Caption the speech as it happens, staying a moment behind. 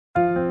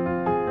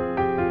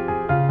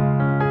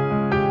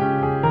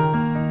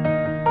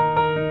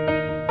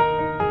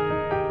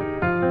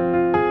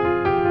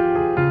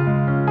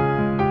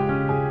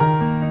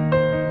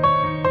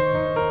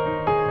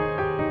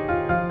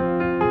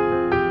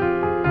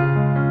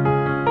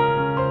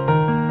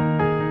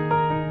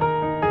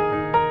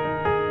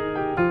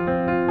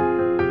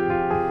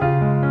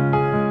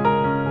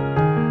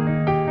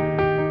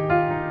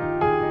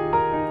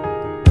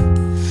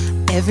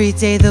Every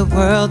day the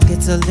world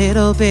gets a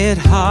little bit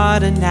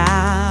harder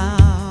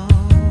now,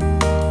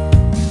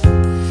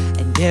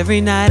 and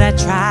every night I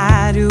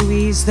try to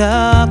ease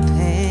the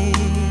pain,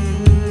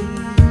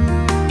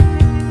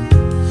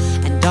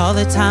 and all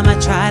the time I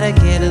try to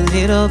get a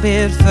little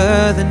bit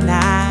further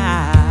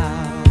now,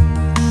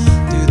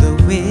 through the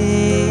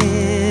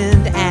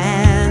wind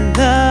and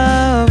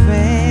the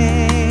rain.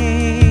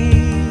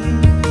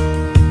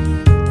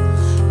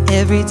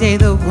 Every day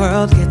the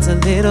world gets a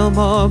little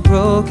more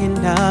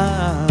broken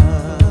up.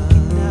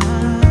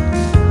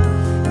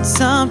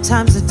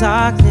 Sometimes the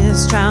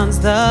darkness drowns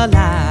the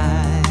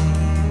light,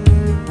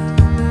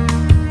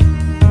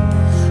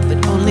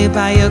 but only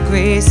by your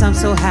grace I'm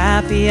so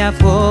happy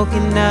I've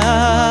woken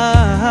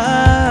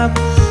up.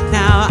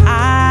 Now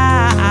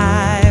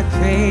I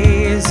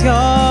praise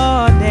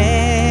your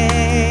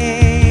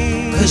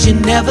name, 'cause you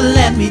never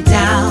let me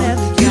down.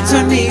 You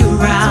turned me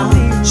around,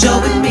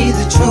 showing me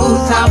the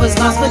truth. I was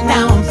lost but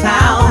now I'm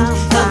found.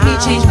 Help me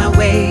change my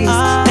ways.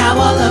 Now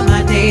all of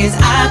my days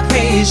I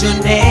praise your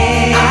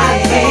name. I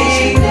praise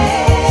your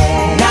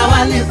name. Now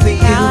I live for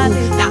you.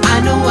 Now I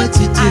know what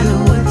to do.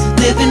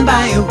 Living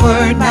by your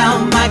word. Now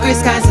my gray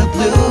skies are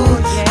blue.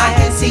 I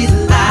can see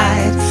the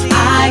light.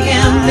 I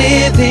am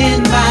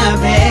living my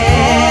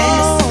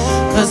best,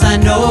 'cause I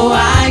know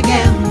I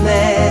am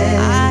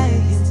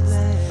blessed.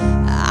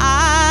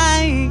 I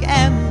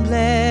am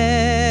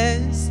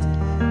blessed.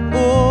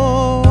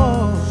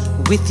 Oh,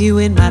 with you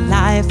in my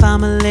life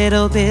I'm a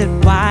little bit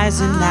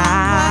wiser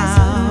now,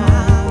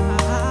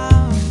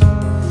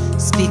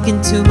 speaking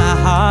to my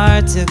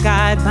heart to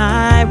guide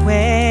my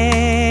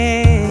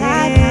way.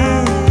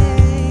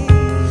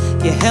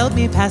 You help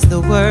me pass the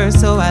word,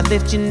 so I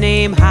lift your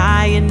name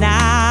higher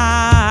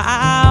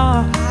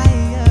now,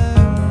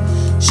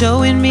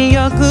 showing me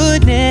your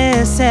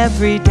goodness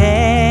every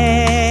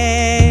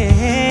day.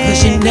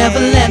 'Cause you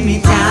never let me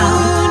down.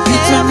 You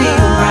turn me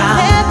around,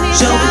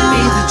 showing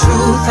me the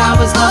truth. I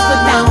was lost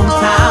but now I'm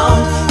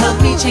found. Help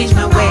me change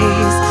my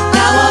ways.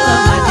 Now all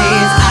of my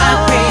days I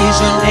praise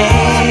your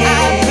name.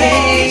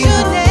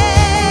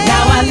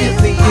 Now I live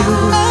for you.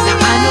 Now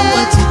I know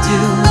what to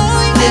do.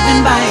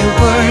 Living by your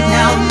word.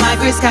 Now my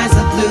gray skies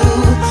are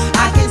blue.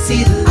 I can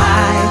see the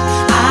light.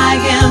 I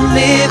am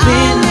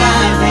living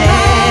my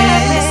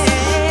best,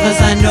 'cause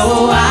I know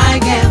I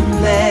am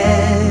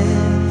blessed.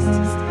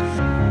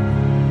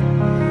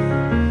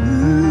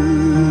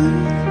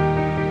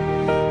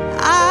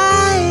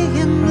 I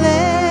am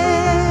blessed.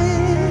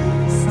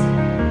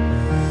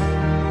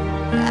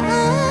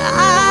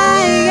 I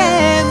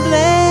am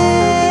blessed.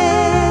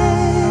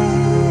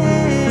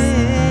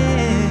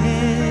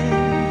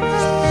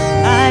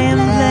 I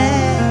am blessed.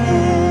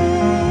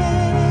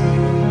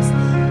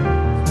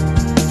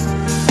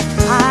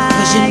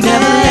 'Cause you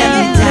never let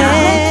me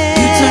down.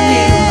 You turned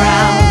me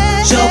around,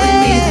 showing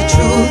me the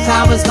truth.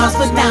 I was lost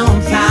but now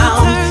I'm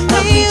found.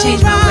 Help me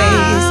change my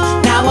ways.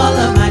 Now all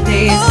of my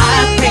days I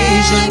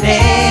praise your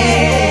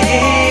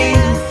name.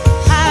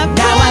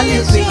 Now I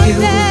live for you.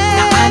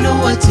 Now I know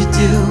what to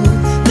do.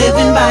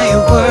 Living by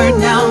your word.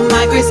 Now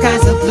my gray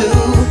skies are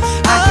blue.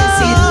 I can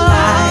see the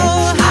light.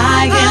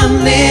 I am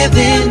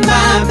living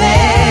my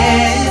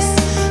best,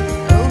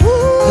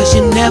 'cause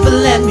you never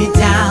let me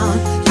down.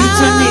 You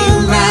turned me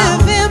around,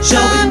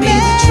 showing me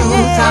the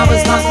truth. I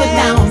was lost but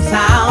now I'm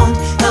found.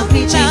 Help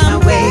me change my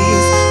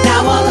ways. Now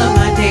all of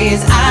my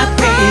days I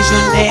praise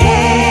your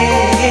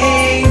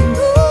name.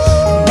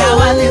 Now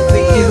I live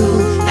for you.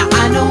 Now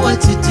I know what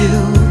to do.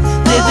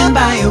 Living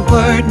by your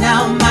word.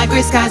 Now my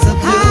gray skies are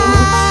blue.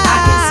 I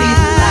can see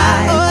the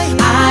light.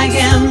 I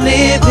am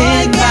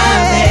living my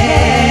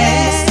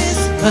best,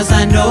 'cause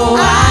I know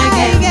I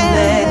am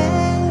blessed.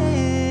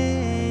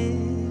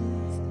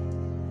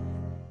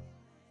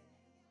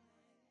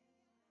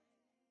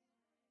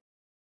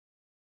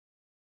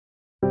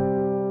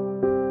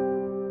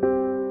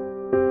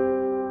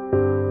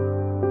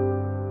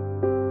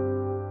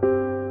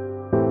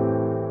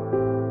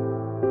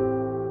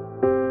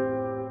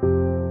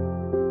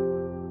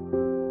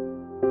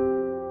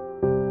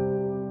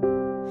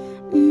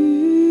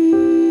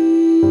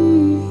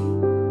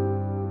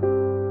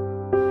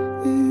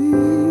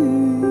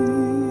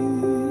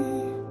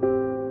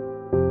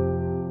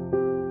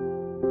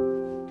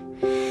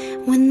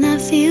 When I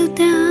feel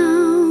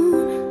down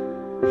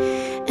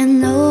and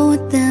low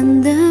than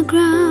the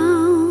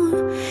ground,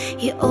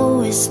 you're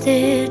always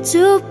there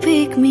to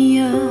pick me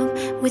up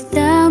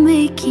without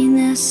making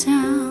a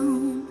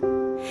sound.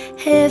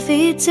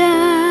 Every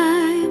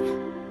time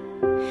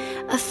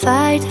I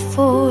fight the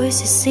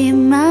voices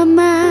in my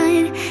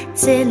mind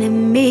telling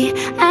me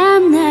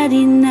I'm not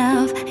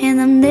enough and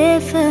I'm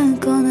never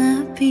gonna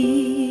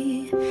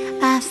be.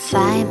 I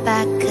fight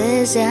back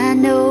 'cause I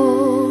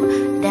know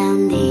down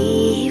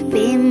deep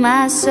in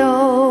my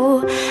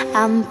soul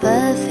I'm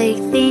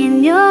perfect in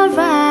your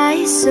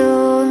eyes,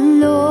 oh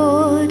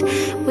Lord,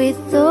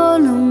 with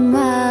all of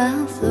my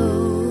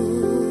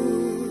flaws.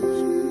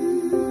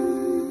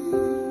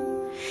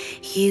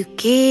 You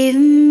give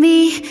me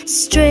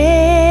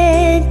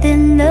strength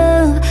and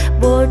love,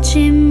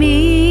 watching me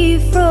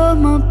from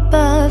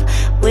above.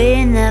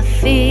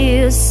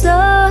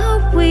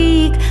 so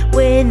weak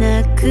when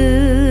I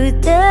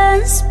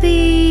couldn't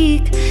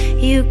speak.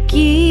 You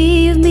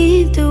give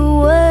me the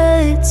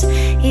words,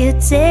 you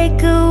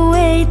take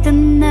away the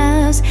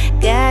nerves.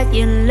 God,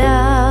 your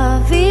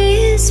love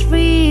is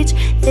rich.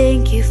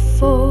 Thank you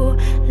for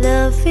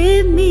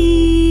loving me.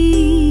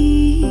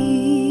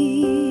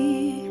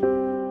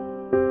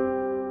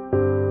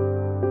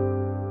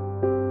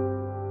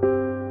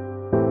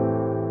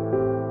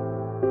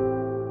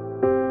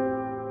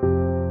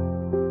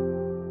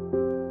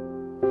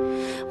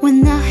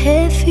 When I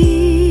have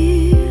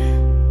fear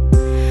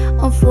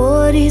of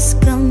what is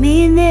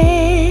coming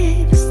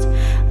next,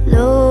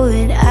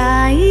 Lord,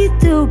 I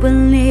do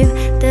believe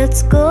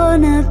that's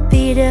gonna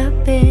be the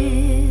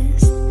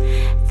best.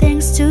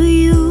 Thanks to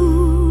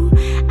you,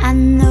 I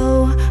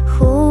know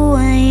who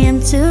I am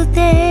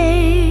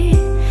today.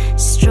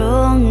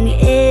 Strong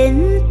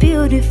and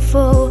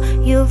beautiful,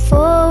 you've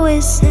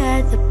always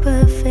had the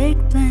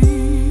perfect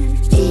plan.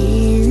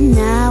 And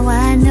now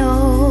I know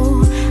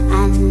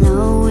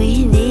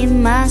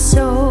within my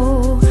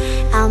soul,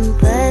 I'm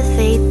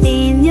perfect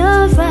in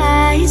your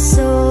eyes,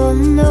 oh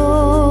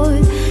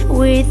Lord,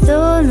 with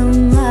all of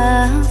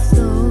my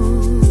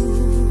flaws.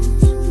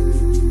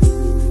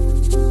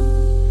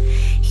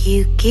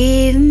 You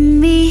give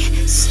me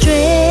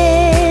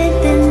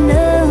strength and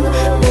love,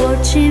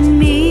 watching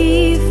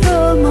me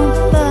from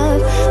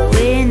above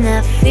when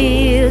I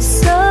feel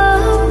so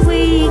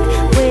weak,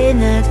 when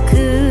I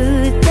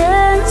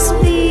couldn't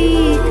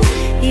speak.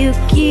 You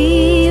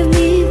give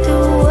me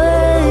the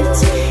words,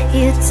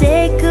 you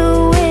take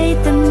away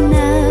the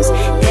nerves.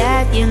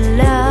 God, your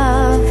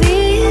love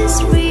is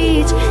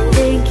rich.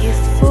 Thank you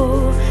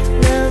for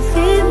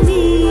loving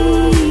me.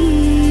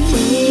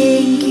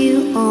 Thank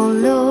you, oh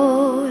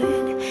Lord.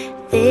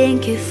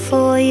 Thank you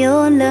for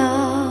your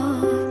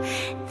love.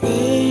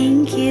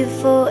 Thank you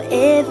for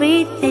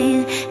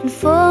everything and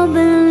for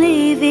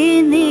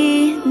believing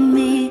in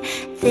me.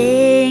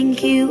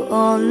 Thank you,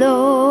 oh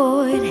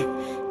Lord.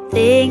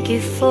 Thank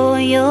you for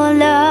your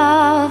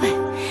love.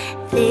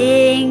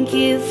 Thank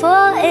you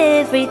for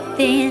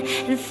everything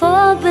and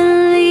for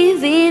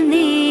believing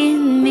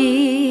in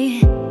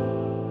me.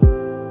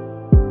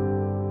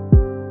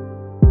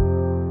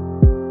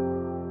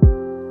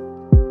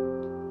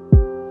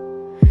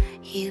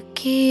 You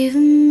give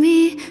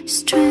me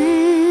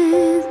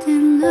strength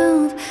and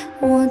love,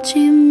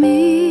 watching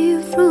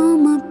me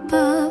from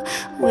above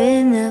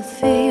when I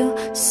feel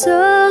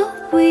so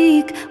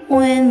weak,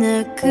 when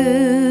I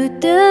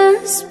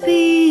couldn't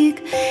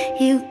speak.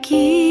 You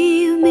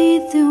give me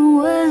the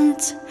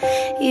words,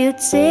 you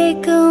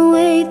take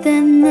away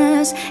the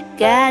nerves.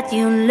 God,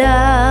 your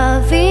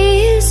love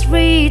is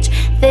rich.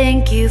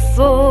 Thank you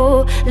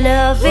for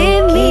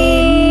loving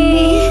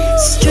me.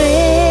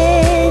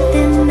 Strength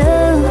and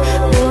love,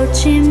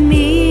 watching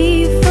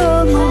me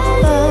from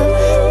above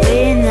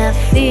when I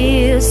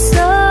feel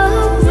so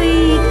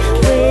weak,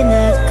 when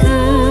I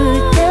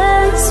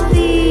couldn't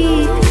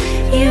speak.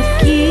 You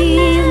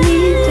give me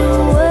the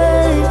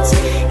words,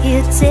 you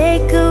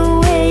take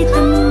away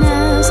the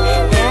nerves.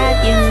 God,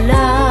 your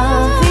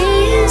love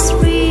is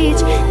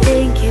rich.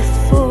 Thank you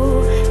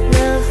for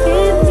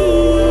loving me.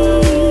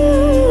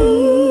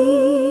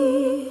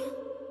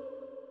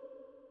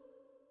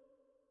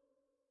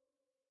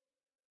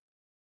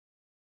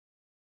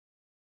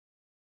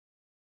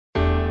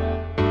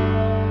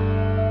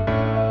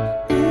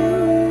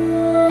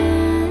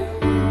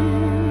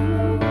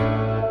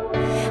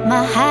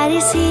 My heart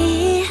is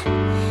here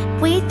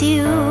with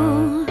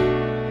you.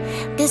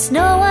 There's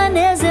no one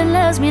else that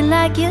loves me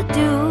like you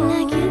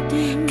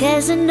do.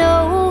 Cause I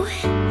know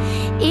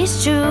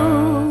it's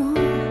true.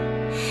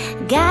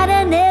 God,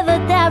 I never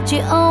doubt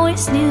you,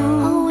 always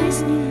knew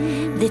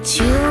that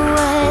you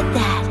were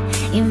that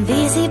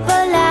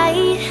invisible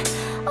light,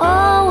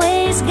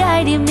 always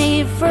guiding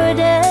me through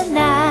the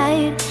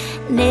night.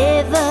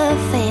 Never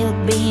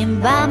failed being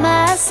by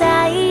my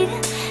side,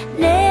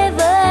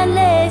 never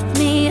left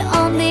me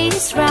on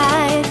this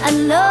ride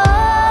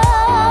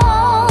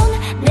alone.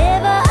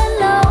 Never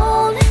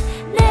alone,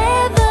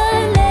 never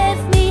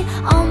left me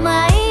on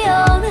my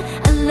own.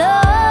 Alone,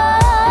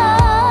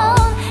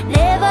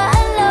 never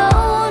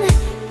alone,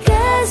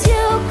 cause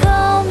you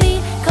call me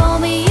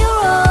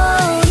your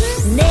own.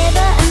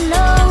 Never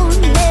alone,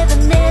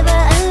 never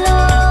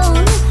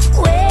alone.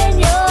 When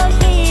you're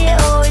here,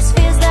 always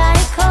feels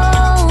like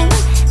home.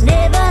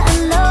 Never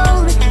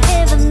alone,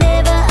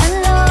 never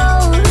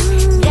alone.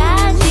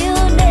 God, you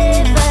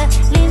never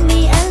leave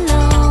me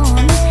alone.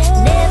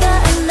 Never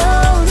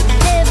alone,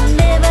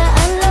 never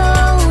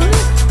alone.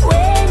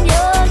 When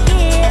you're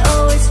here,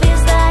 always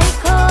feels like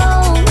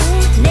home.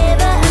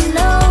 Never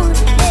alone,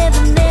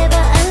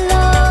 never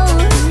alone.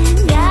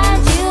 God,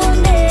 you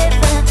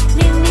never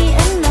leave me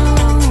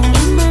alone.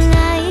 In my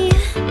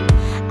life,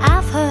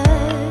 I've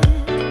heard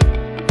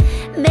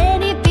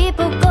many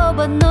people go,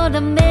 but not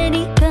that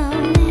many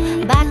come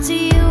back to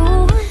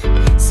you.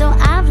 So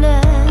I've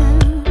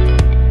learned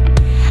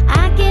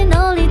I can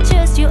only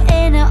trust you,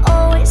 and I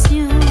always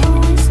knew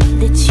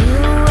that you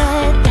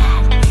were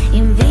that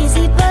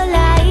invisible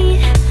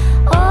light,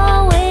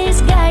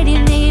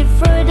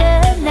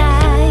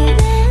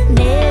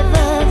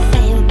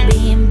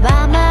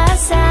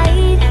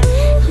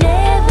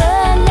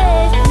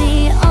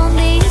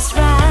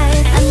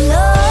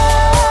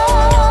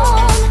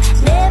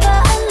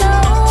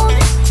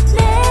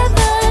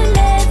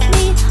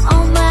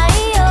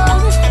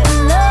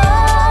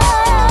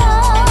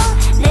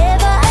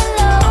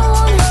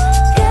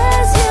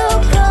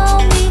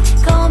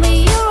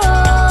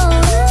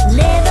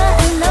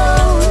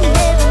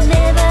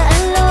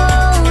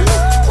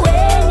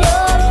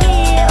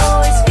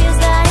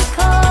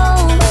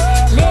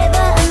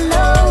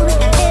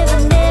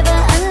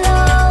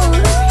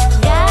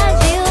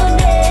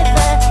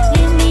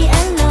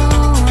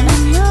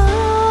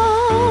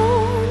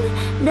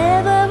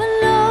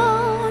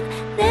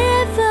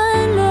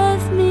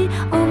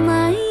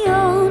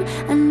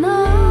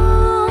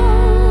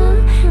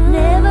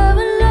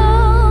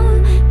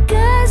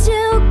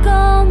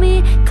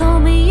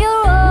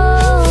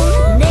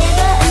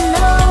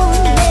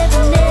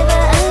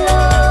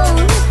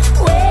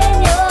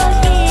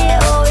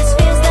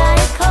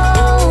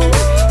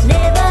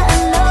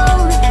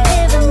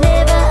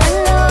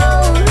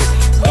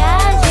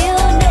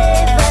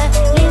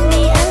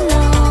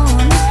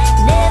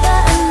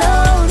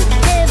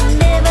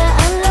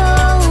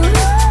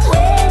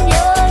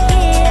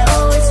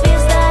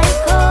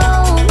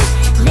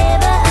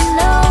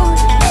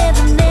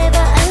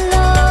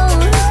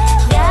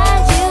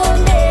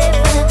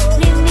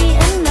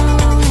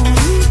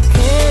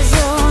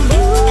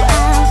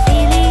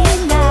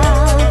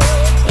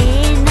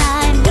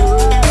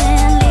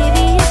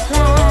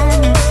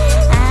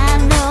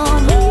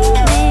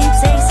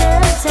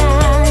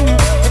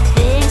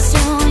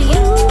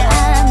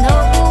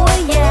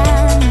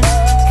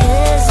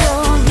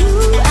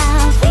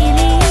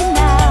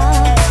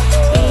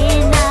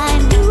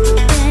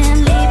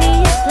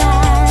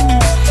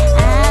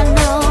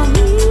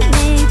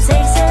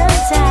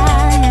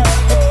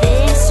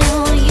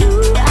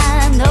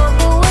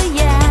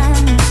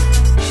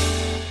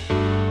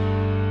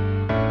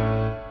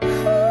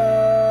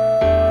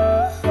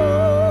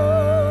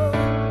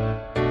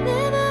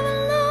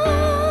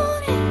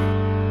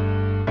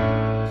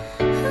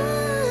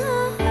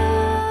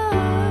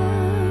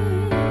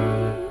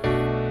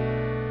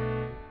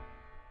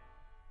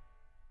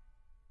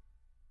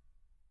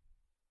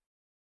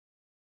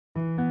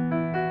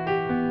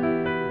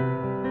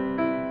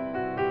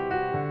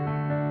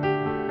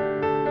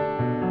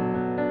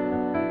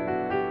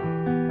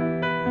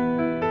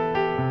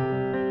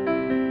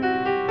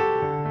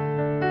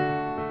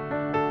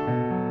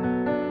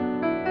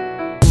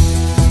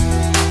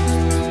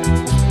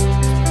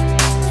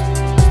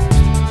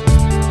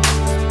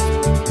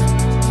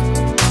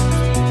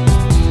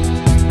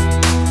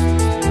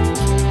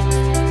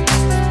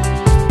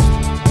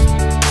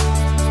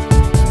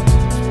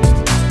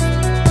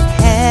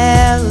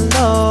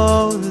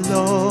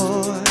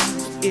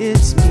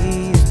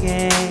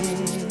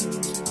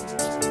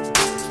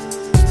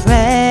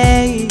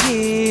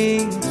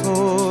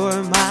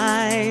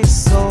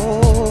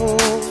 soul.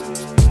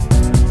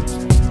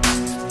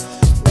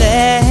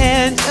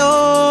 Let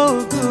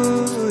your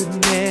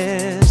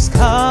goodness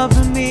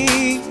cover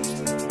me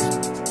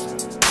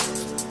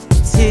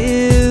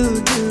till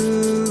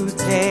you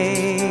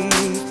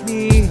take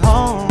me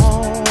home.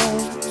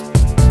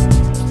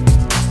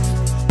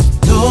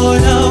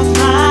 Lord of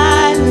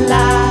my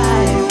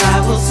life, I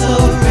will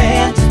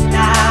surrender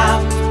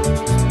now.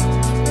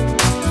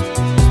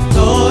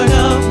 Lord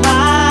of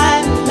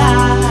my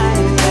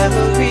life,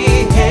 every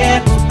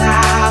head will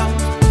bow,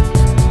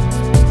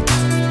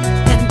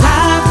 and I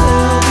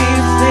will be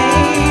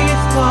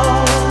faithful,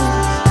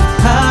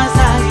 because I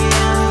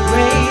am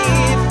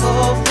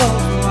grateful for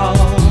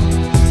all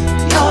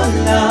your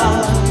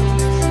love,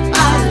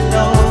 my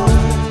Lord,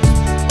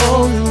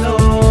 oh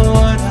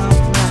Lord of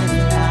my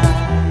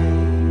life.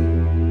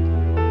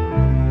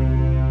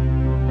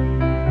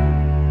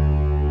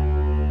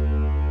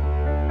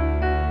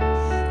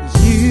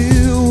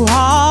 You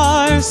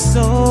are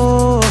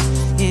so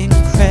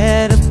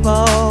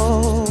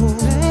incredible,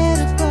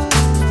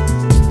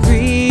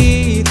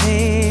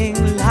 breathing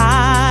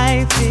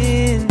life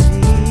in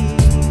me.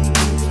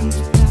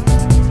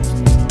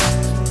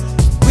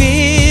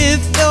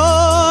 With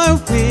your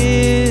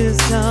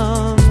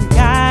wisdom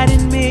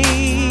guiding me,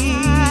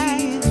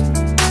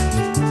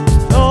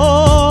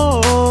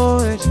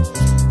 Lord,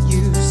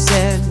 you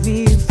set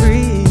me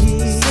free.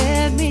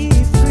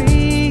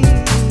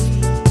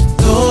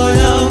 Lord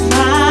of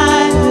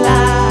my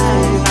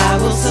life, I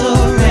will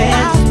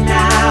surrender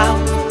now.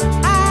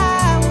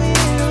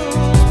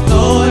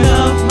 Lord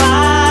of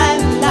my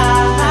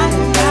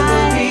life,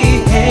 every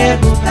head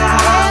will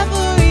bow,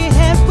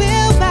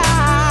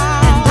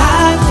 and I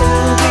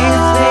will be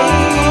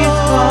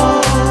faithful,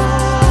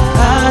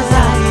 'cause I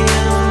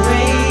am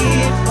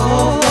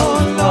grateful, oh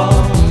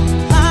Lord,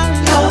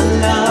 your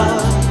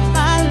love,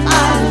 my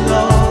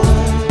Lord,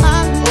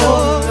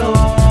 oh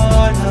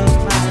Lord of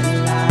my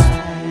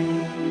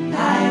life. I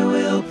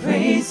will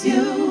praise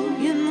you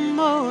in the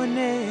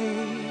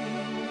morning,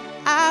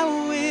 I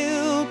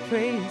will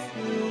praise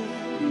you,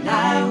 and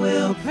I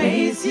will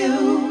praise you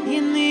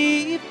in the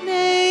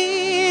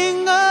evening,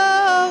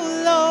 oh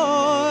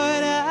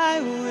Lord,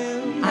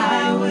 I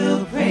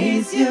will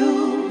praise you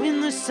when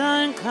the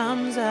sun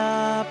comes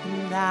up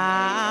and down.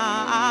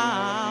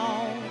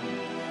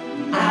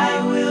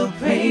 I will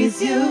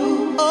praise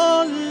you,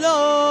 oh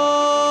Lord.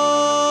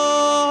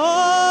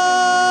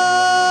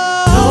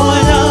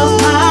 Lord of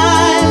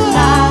my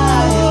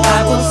life, I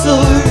will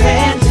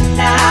surrender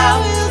now.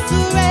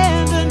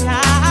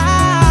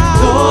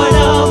 Lord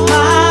of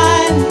my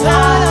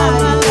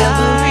life,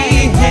 every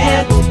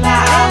head will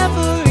bow,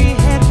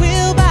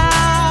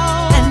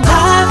 and I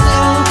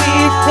will be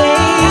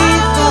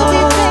faithful,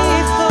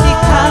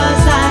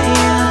 because I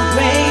am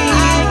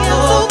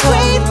grateful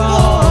for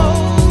all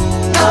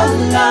your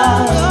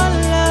love,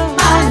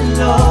 my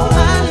Lord,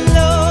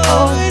 oh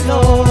Lord of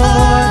my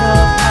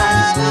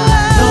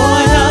life.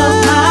 Lord of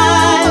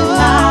my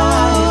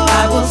life, I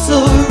will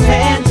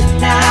surrender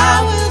now.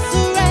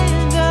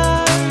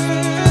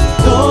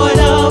 Lord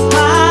of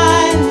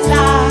my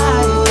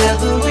life,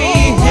 every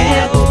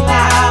head will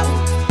bow,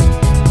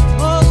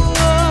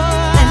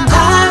 and I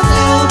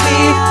will be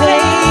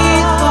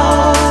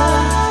faithful,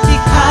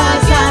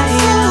 because I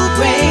am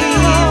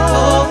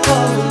grateful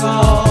for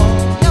all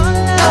your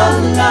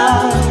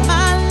love,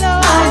 my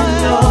Lord,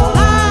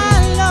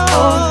 oh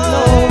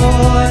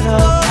Lord of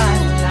my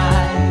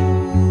life.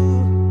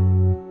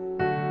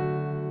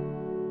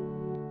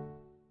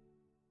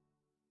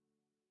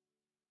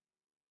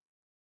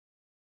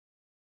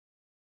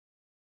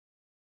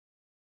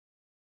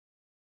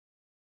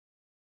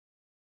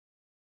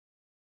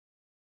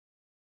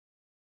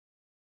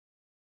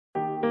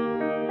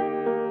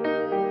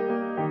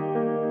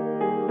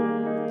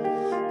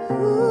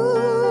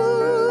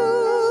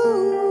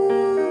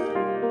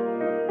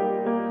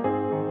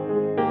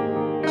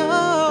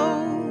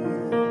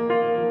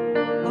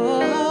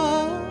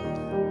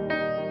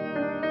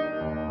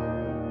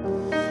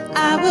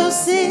 I will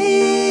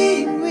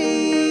sing,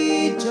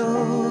 rejoice.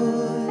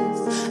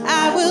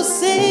 I will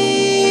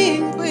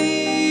sing,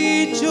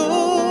 rejoice.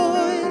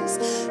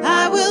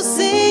 I will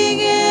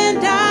sing and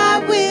I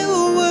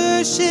will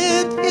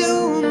worship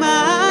you,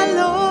 my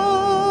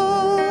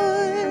Lord.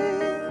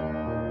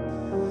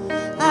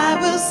 I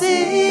will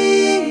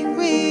sing,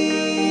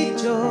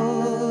 rejoice.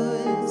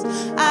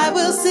 I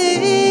will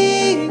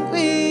sing,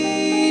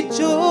 rejoice.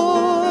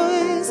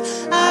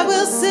 I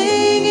will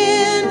sing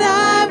and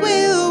I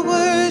will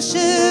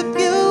worship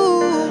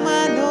you,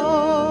 my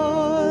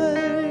Lord.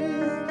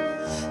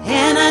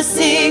 And I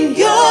sing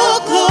your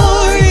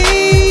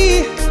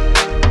glory.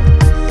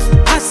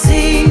 I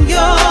sing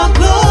your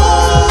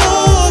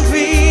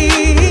glory.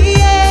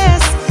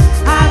 Yes,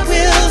 I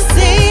will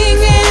sing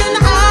and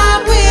I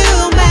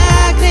will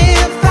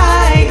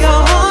magnify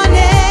your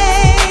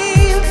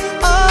name,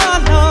 oh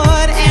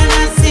Lord. And I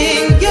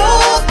sing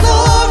your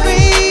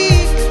glory.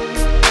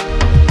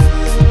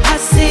 I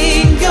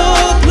sing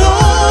your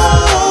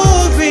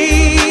glory.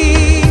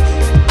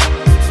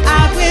 I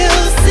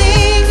will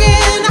sing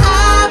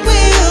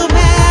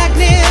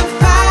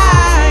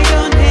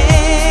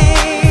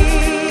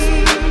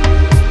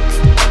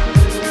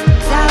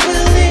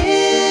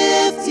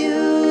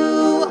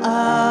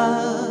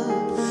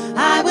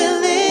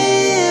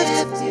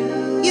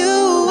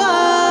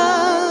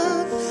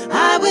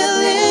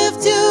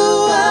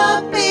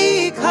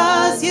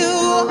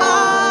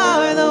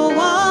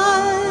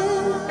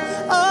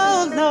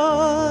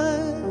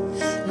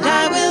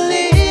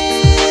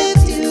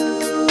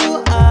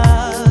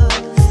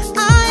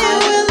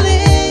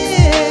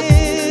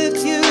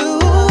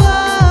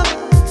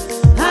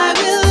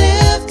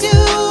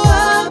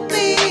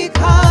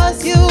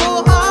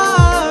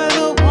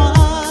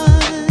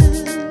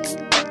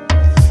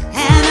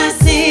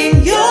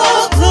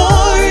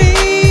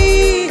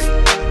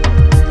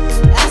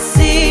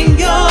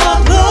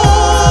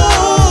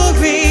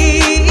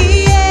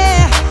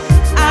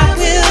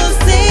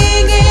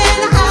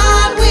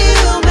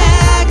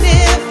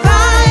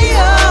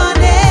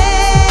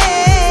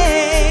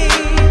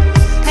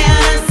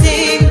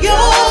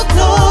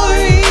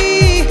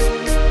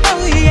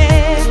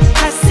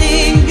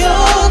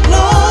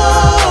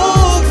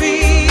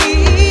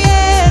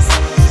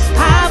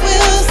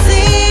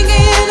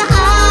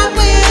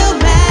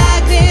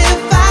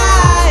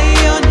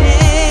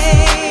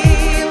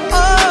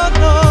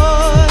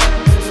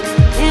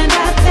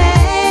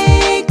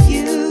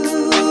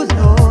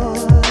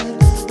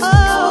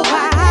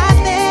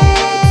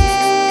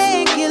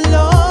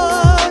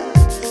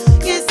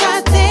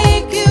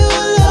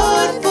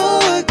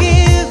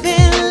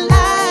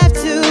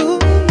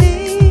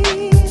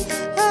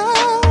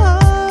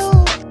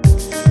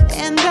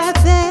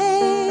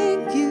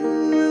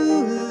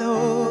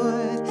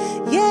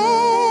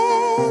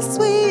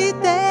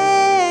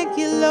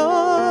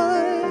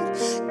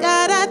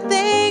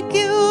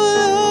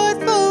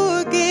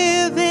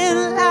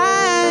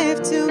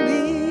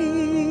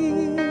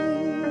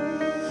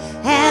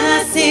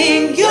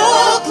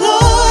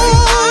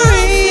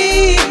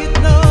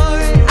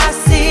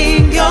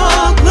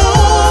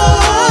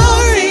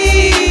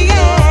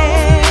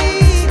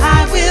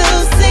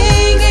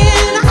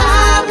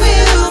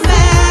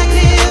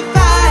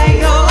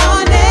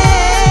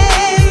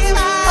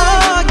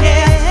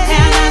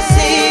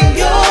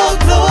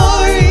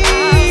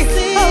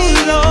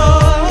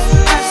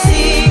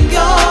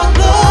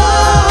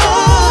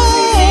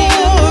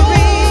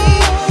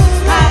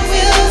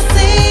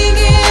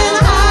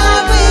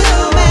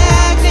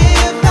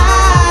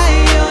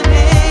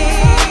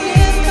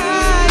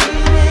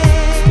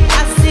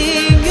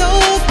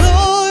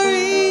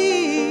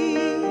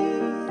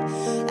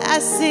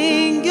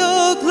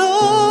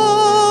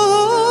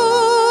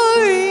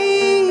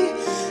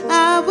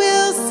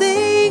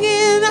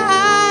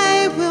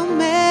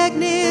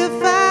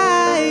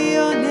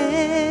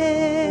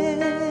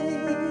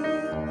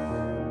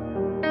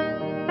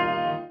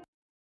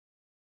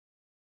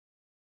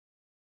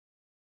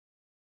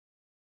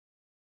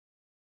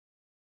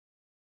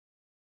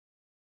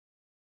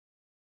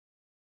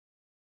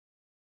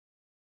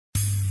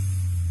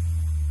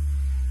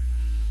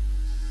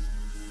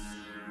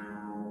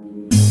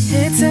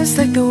It seems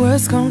like the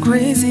world's gone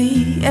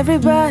crazy.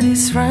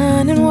 Everybody's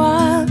running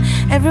wild.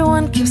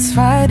 Everyone keeps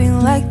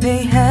fighting like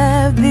they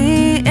have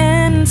the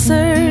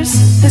answers.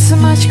 There's so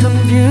much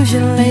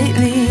confusion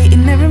lately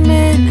in every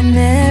man and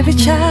every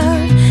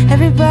child.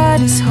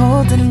 Everybody's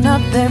holding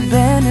up their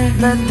banner,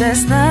 but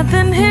there's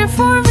nothing here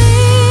for me.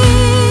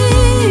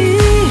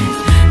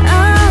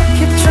 I'll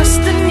keep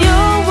trusting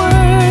your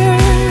word.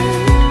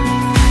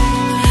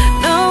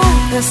 No,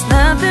 there's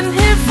nothing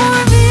here for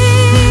me.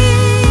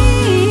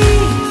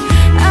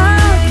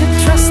 I'll keep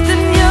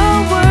trusting your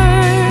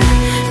word.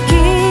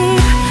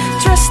 Keep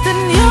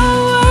trusting your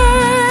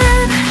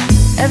word.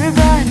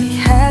 Everybody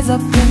has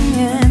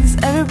opinions.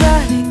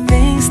 Everybody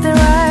thinks they're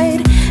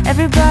right.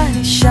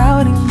 Everybody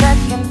shouting back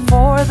and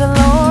forth, the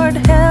Lord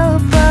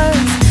help us.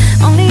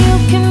 Only you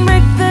can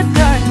break the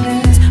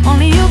darkness.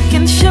 Only you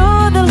can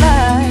show the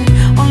light.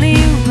 Only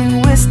you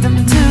bring wisdom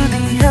to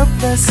the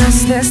helpless.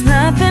 'Cause there's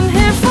nothing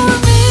here for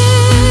me.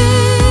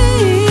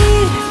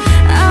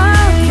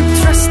 I'll keep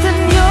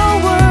trusting your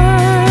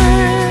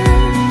word.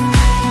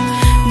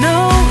 No,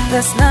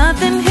 there's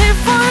nothing here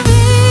for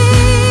me.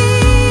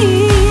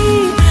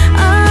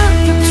 I'll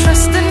keep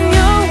trusting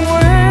your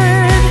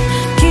word.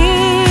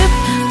 Keep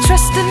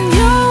trusting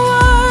your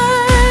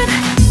word.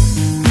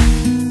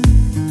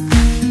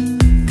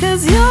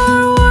 'Cause your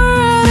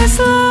word is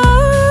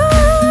love.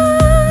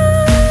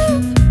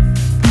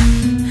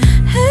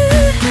 Hey,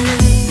 hey,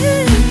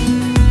 hey.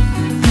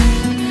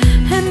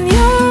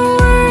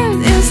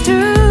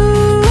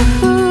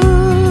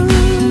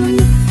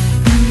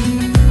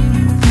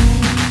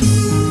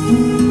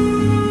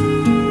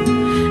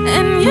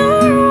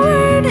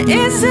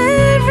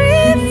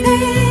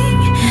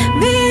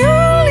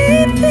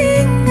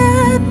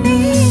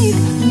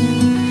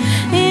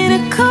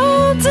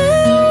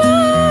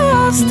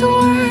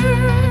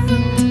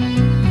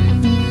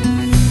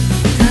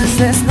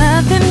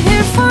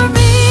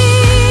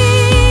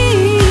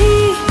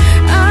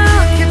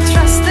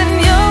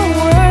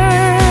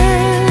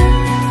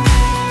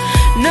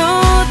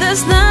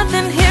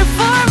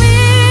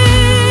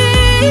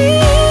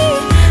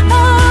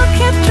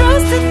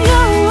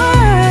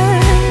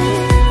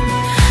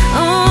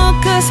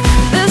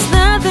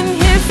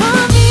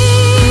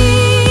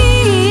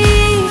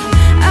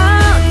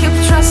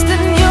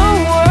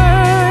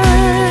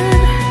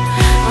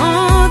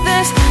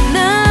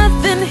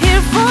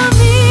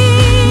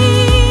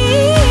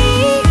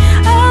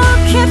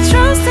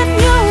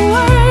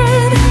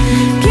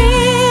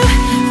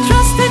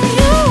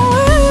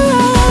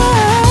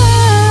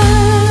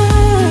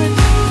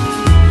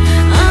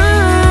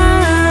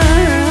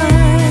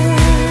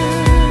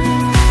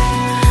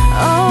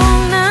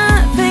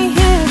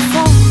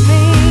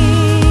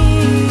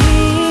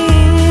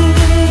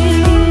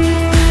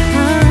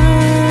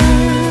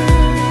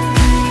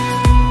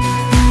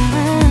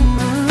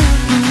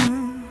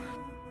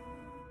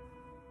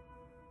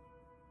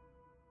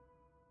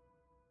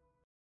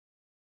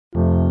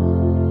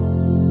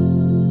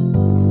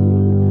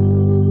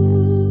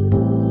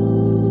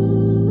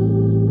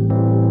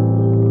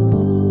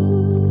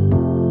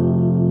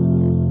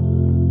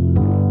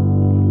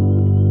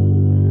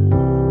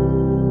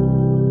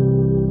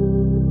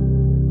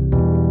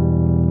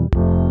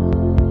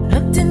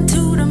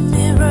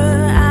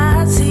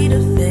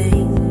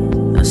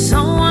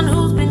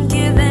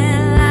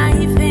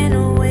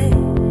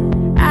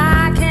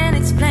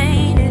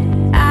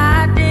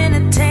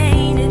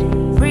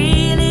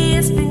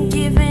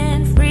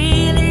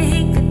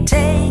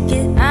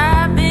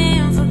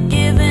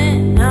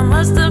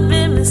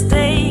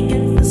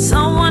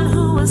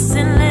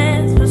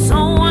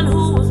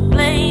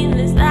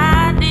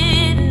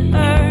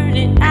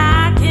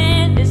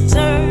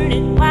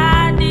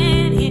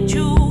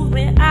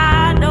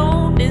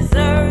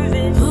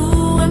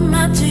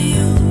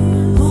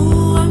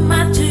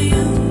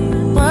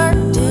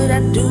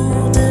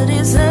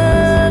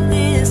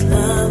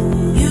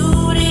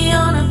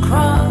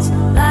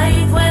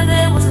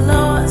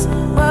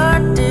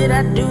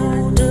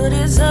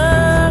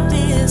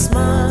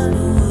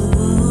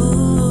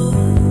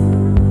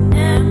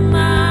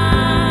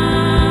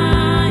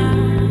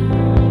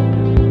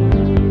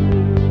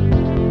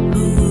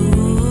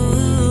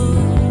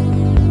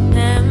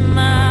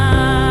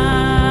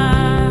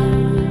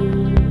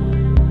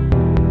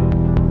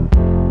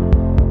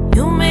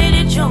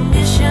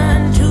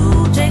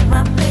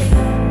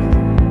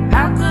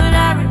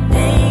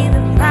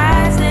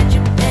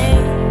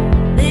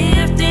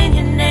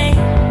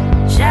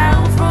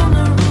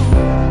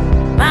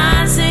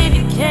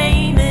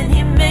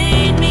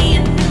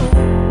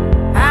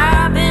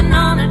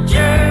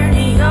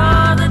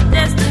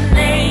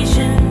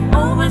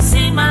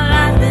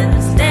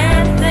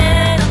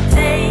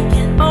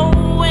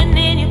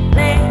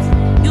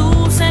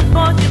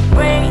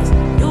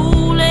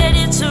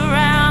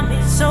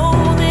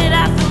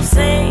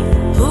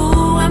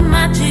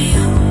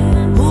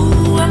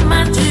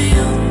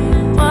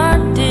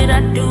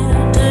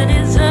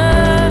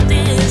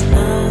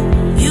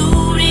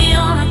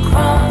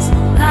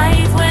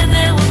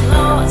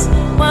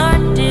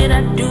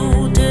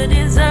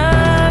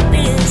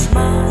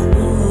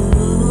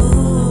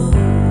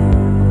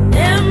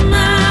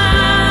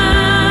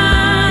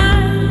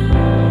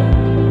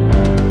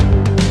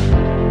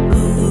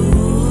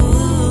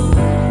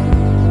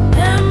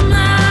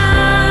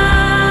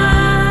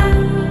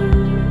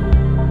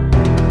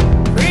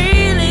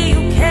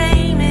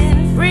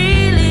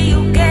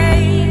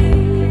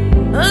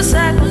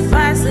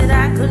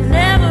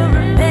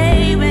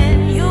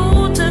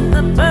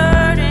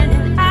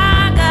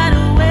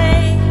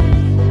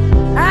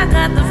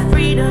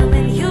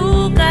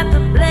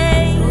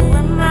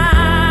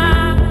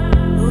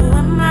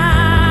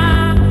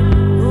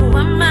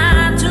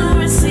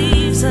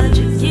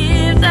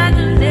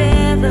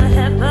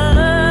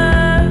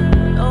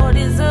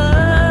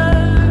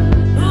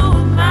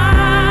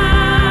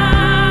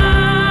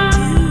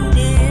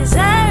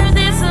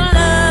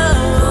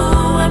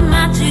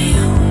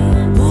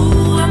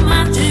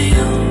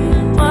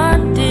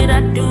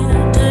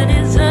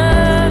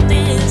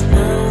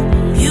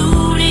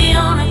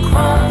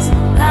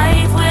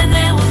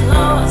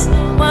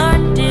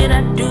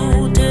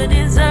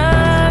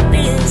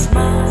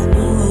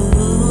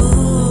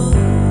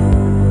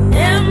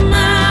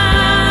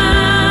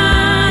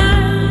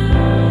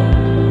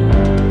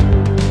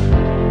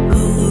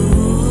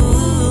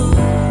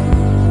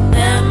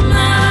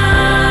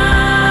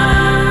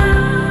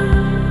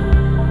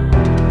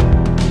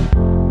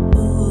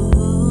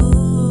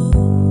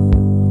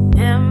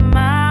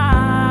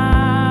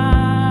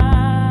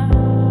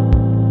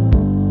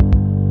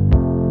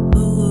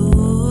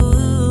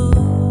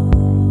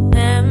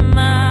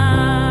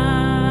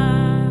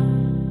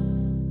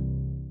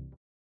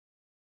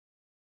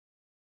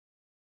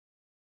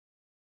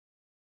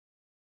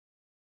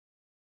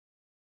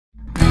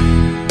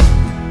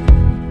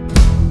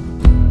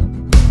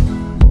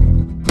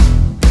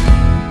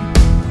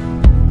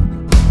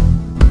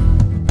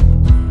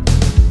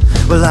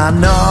 I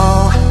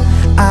know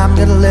I'm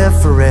gonna live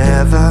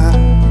forever.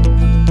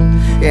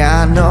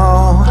 Yeah, I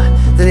know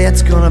that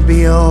it's gonna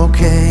be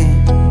okay,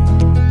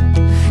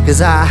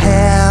 'cause I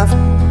have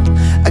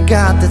a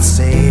God that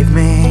saved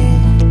me,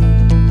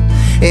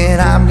 and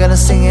I'm gonna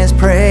sing His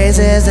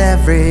praises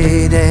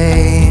every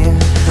day.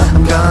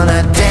 I'm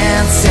gonna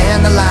dance in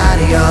the light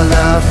of your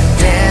love,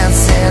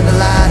 dance in the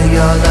light of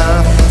your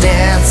love,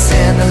 dance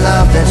in the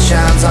love that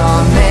shines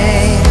on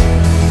me.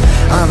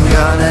 I'm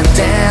gonna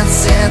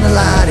dance in the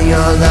light of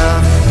your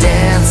love,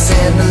 dance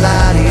in the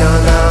light of your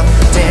love,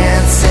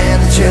 dance in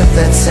the truth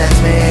that sets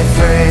me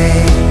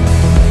free.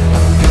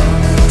 I'm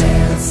gonna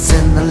dance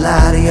in the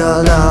light of your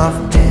love,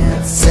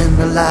 dance in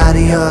the light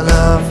of your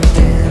love,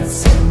 dance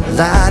in the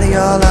light of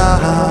your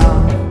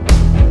love.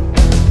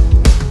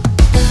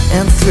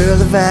 And through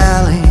the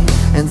valley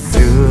and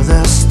through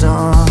the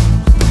storm,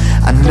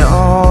 I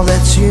know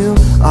that you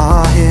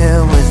are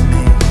here with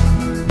me.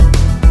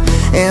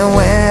 And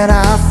when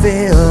I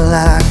feel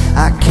like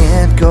I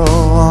can't go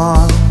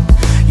on,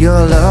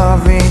 your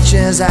love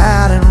reaches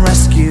out and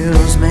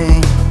rescues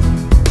me.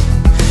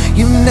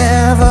 You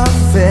never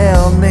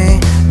failed me,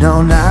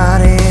 no,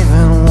 not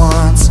even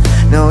once.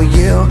 No,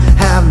 you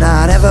have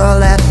not ever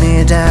let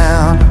me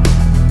down.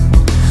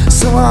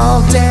 So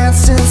I'll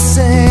dance and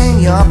sing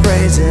your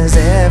praises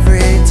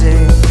every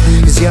day,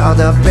 'cause you're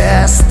the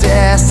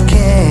bestest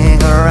king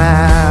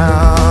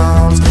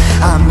around.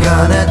 I'm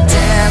gonna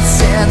dance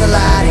in the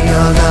light of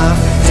your love,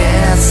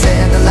 dance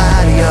in the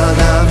light of your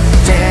love,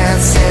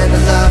 dance in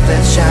the love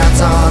that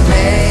shines on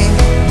me.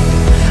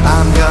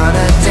 I'm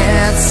gonna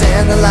dance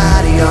in the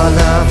light of your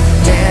love,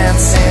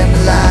 dance in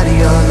the light of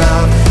your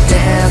love,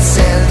 dance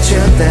in the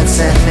truth that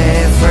set me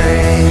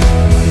free.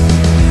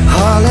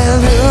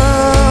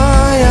 Hallelujah,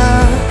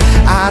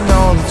 I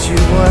know that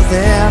you were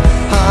there.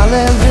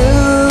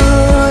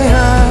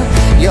 Hallelujah,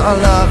 your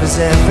love is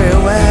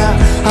everywhere.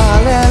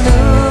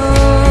 Hallelujah.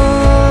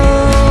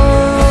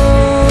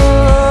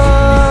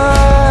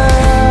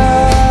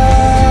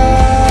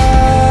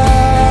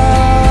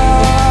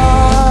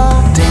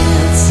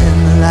 Dance in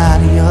the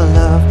light of your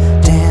love,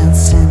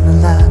 dance in the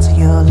light of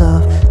your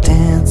love,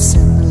 dance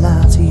in the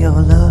light of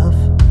your love.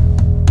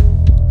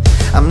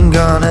 I'm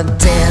gonna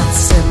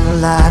dance in the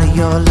light of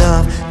your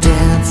love,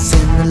 dance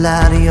in the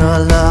light of your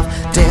love,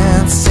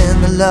 dance in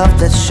the love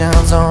that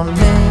shines on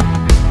me.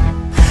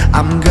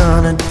 I'm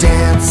gonna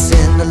dance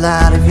in the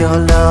light of your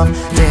love,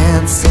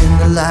 dance in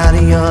the light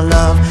of your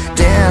love,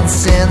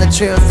 dance in the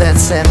truth that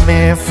set me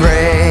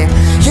free.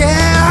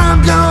 Yeah,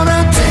 I'm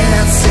gonna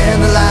dance in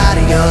the light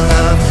of your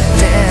love,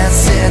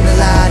 dance in the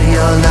light of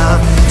your love,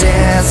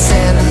 dance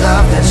in the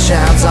love that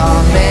shines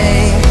on me.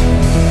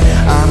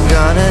 I'm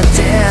gonna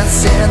dance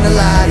in the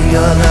light of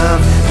your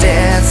love,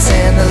 dance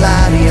in the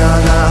light of your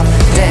love,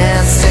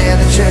 dance in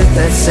the truth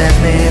that set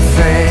me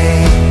free.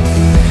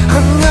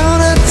 I'm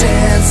gonna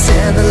dance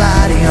in the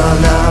light of your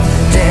love,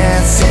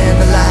 dance in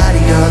the light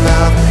of your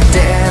love,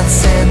 dance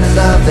in the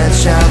love that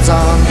shines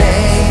on me.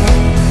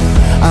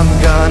 I'm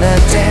gonna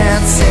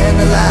dance in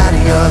the light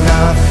of your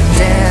love,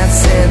 dance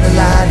in the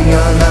light of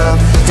your love,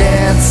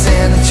 dance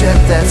in the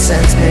truth that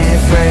sets me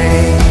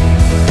free.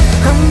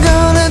 I'm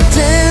gonna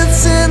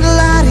dance in the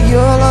light of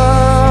your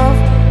love,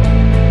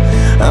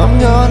 I'm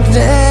gonna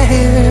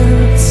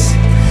dance,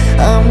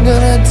 I'm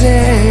gonna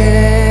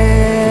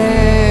dance.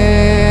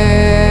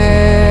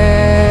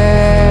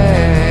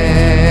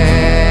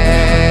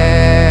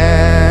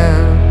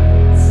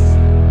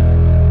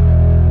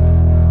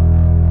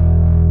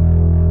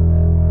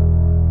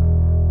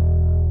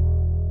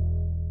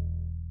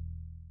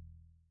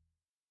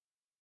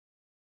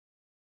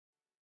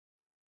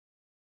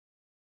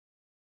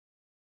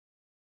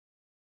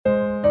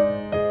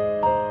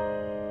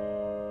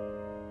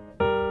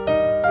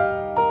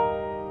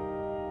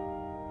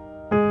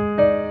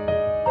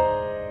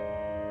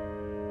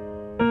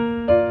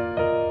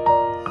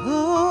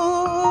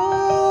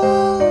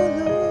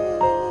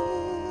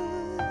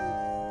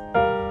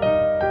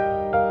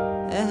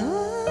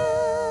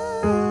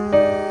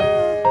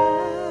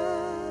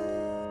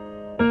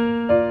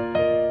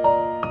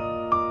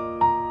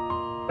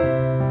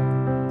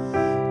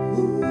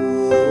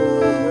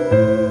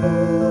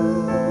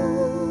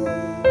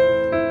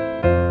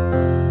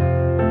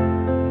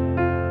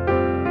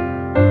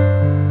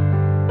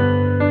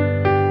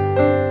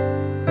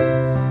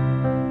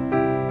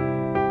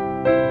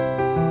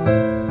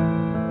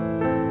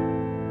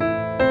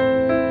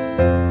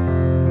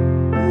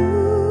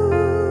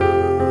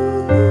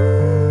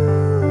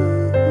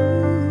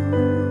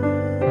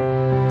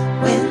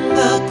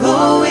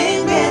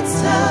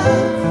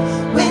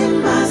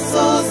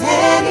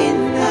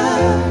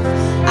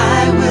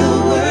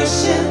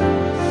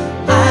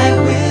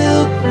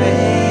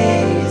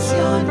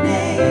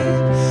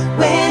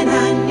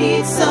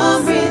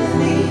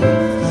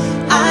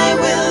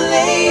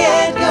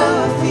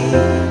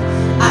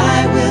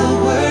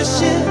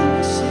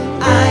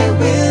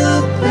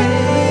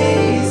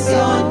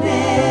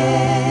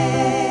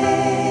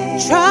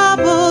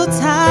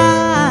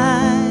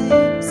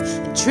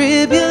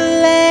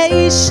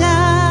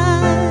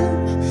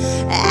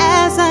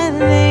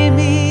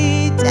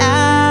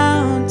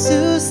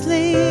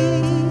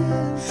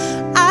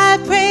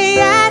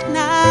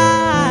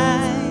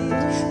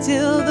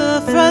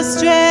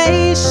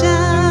 frustration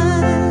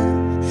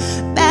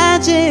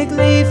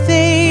magically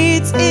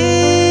fades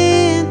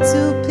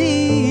into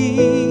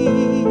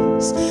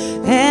peace,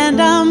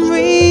 and I'm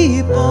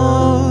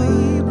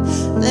reborn.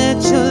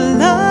 Let your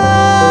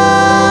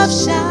love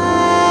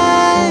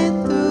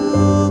shine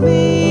through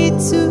me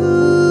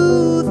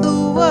to the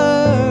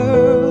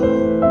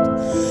world,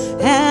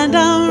 and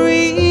I'm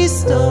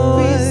restored.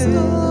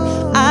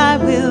 I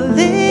will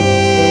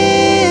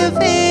live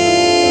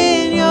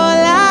in your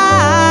light.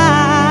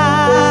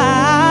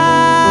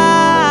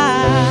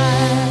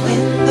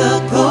 When the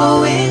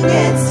going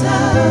gets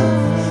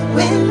tough,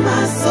 when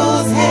my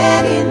soul's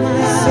heading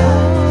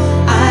love,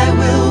 I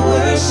will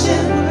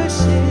worship,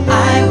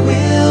 I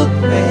will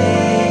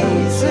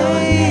praise your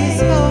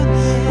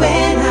name.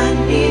 When I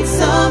need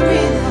some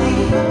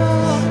relief,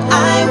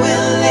 I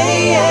will lay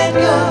at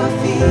your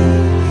feet.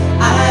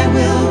 I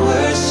will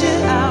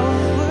worship,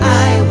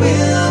 I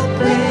will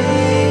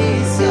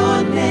praise your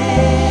name.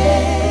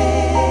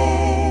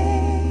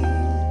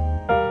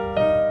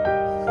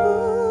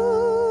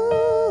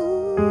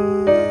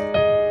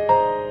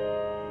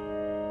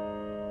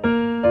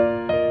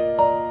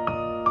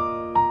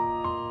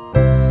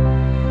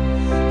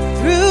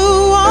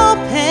 Through all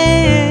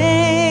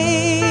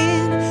pain,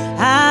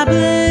 I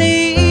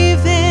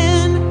believe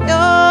in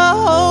your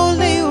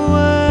holy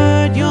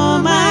word. You're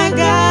my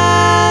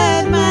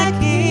God, my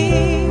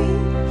King.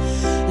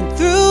 And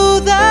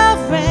through the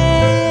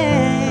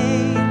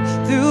rain,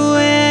 through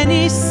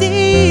any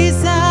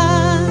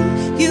season,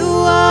 you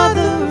are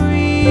the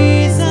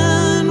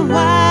reason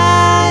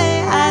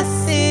why I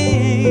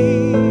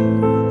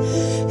sing.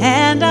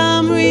 And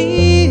I'm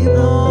reborn.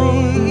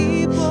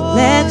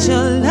 Let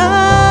your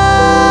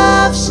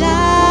love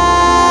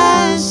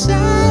shine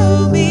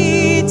through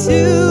me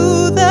to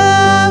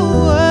the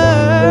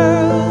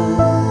world,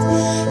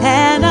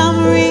 and I'm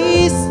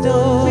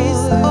restored.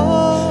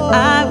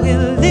 I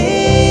will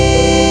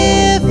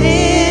live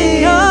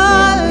in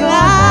your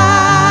light.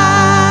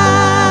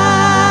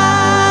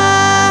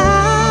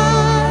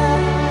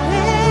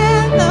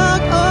 When the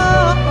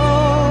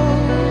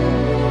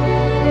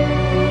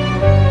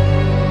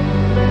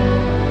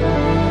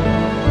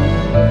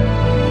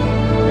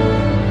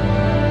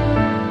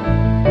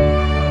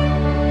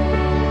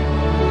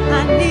I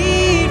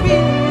need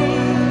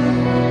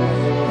relief.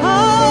 Oh,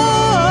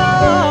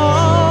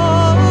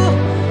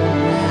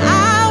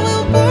 I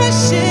will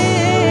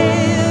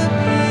worship.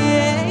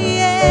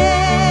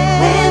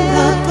 When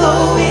the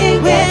going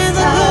gets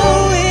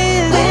tough,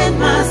 when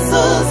my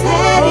soul's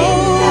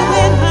heading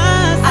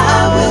down, I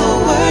will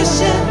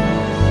worship,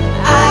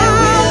 I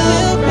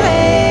will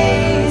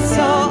praise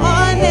your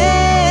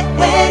name.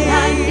 When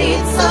I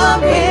need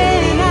some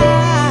relief,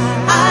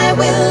 I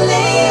will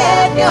lay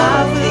at your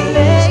feet.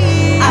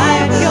 I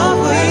will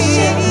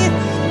worship,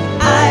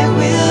 I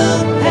will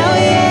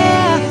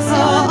praise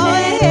your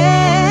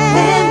name.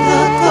 When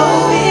the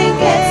going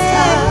gets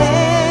tough,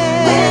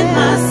 when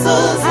my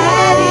soul's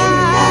heading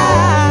down,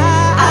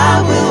 I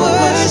will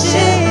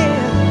worship,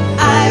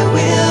 I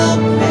will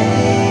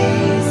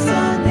praise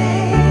your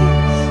name.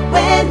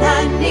 When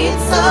I need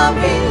some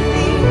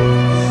relief,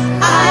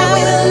 I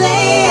will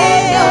lay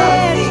at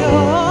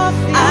your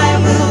feet. I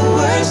will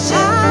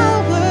worship,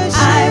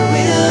 I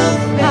will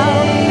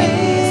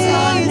praise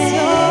your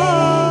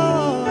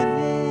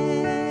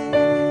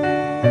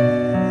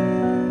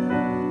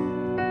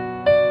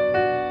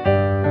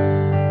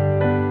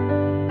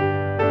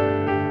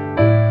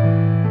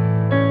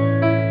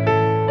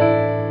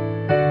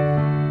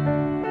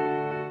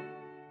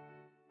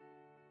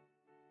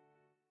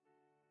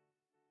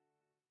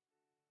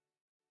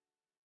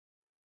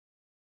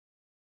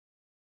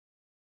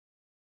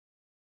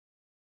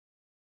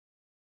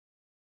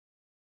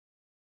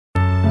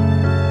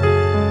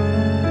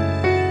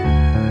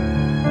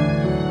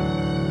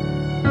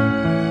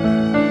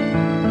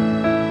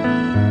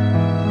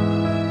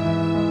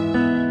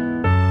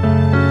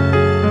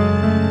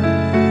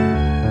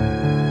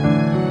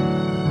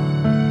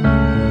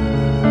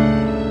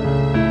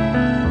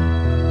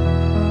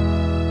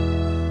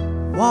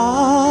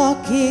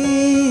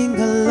Walking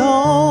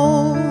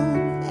alone,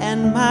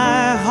 and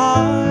my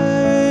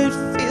heart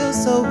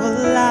feels so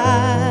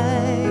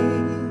alive.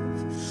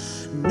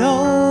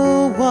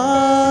 No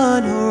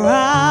one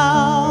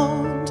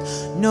around,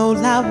 no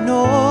loud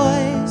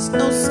noise,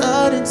 no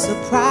sudden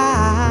surprise.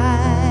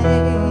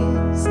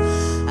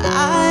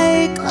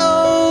 I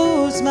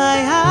close my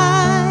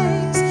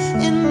eyes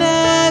and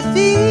I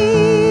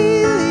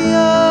feel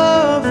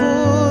your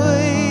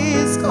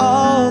voice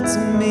call to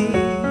me.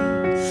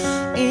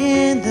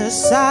 In the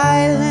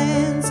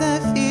silence, I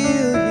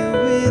feel you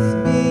with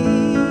me.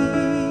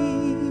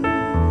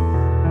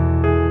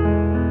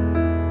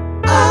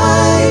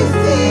 I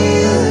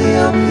feel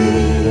your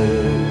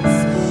peace,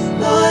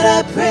 Lord.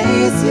 I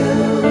praise you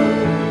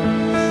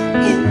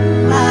in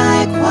my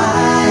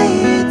quiet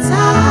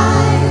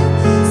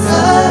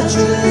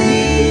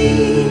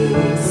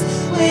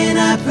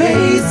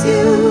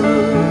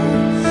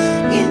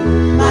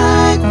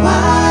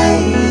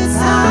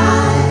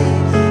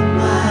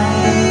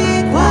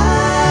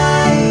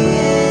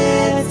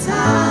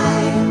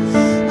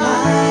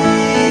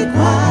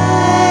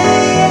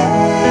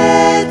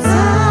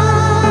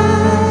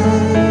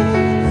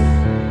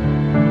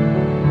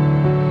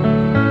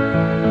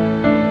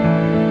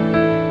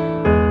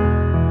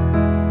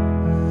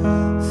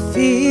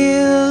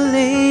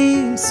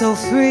so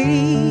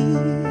free,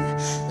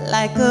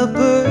 like a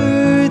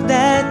bird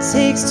that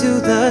takes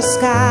to the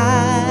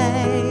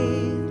sky,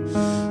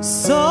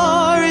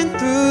 soaring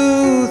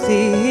through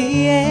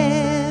the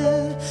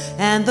air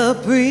and the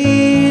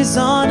breeze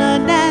on a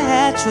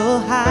natural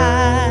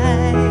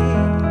high.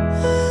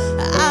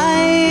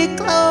 I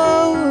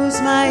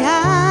close my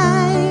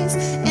eyes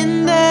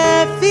and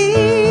I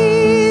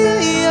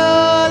feel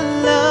your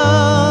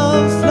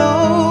love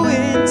flow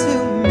into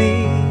me.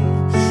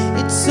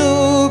 It's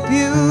so beautiful.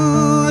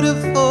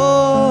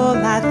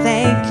 I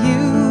thank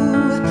you.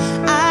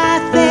 I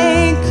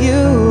thank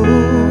you.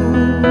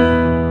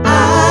 I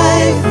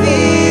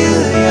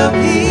feel your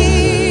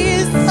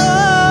peace.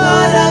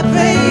 Lord, I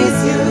praise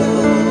you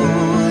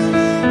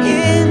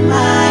in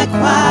my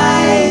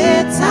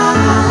quiet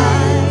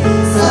time.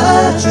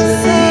 Such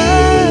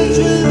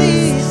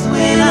release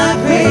when I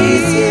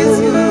praise you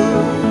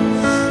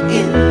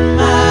in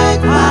my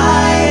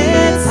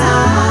quiet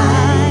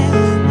time.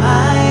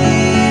 My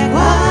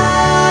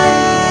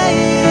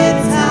quiet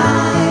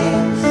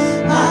time.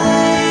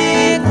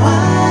 My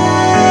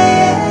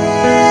quiet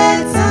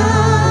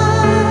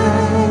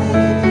time.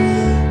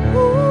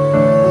 Ooh.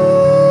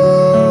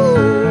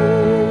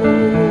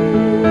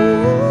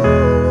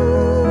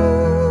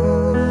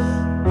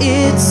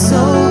 It's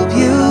so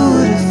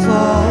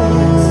beautiful.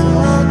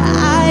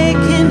 I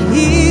can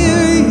hear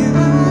you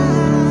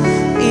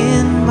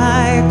in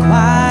my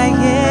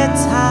quiet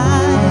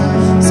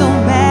time. So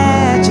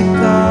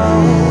magical.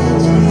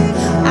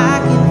 I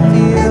can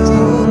feel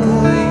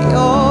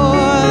your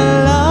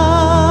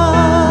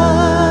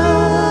love.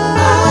 I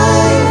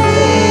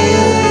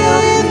feel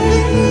your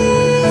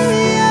peace.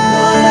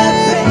 Lord, I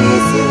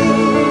praise you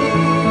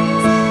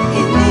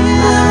in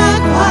my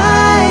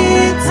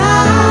quiet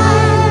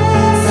time.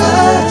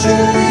 Such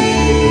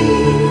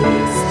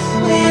release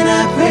when I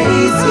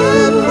praise you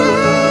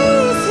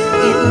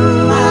in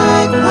my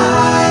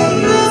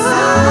quiet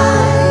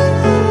time.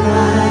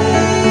 My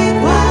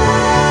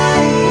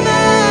quiet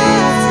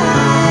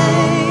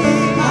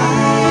time.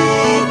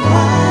 My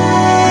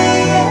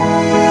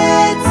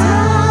quiet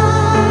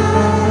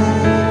time.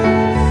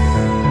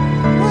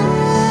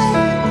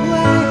 My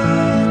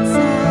quiet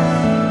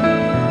time.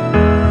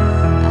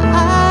 I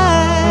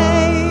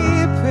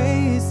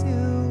praise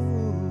you.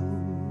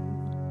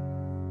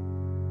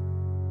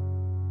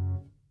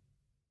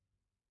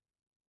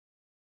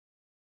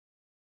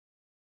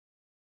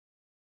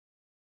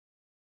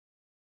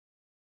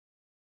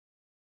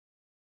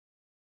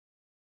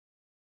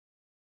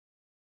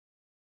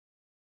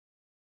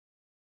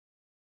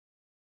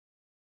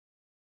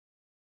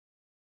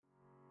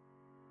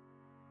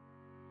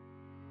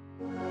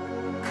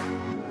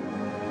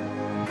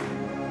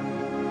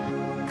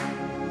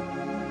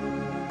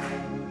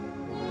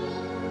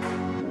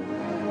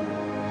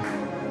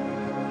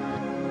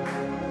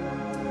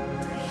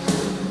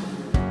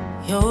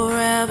 You're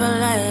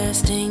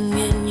everlasting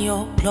in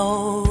your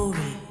glory.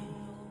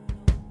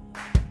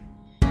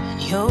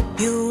 You're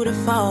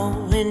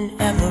beautiful in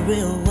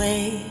every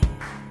way.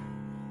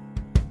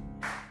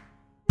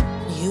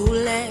 You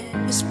let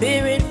your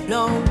spirit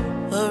flow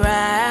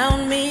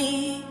around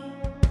me,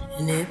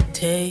 and it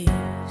takes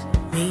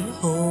me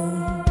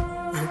home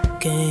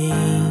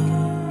again.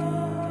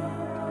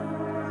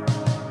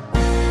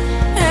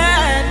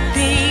 At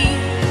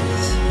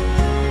peace,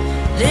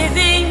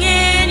 living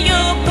in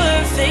your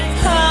perfect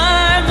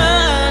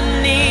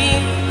harmony.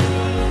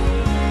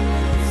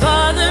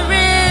 For the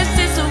rest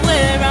is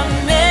where I'm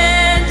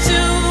meant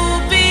to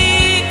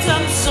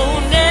become so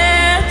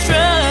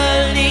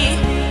naturally.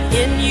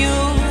 In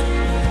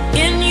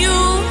you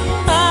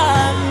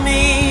are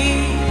me.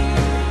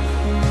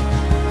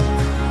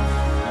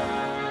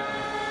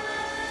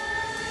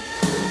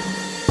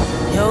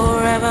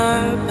 You're ever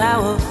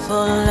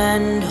powerful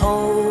and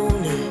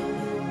holy.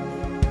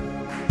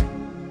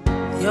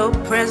 Your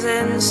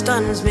presence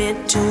stuns me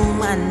to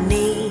my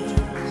knees.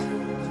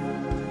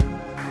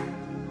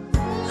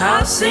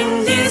 I'll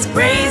sing these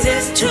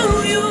praises to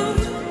you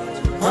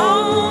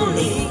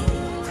only,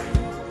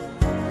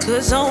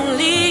 'cause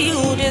only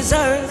you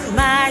deserve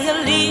my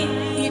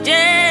allegiance.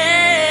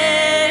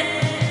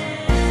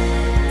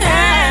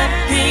 At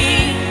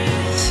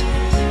peace,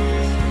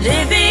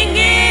 living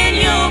in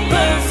your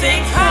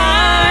perfect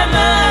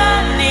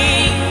harmony.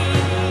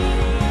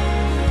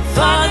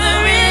 Father,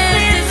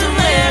 is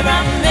where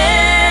I'm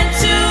meant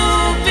to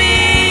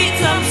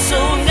become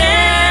so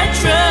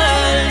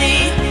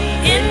naturally.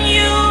 In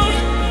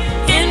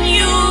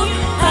you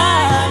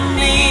are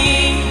me.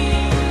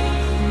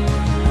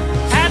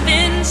 I've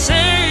been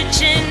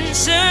searching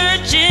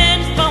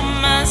for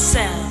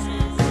myself,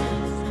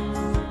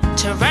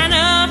 trying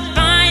to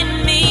find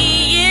me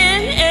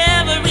in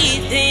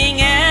everything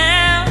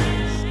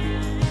else.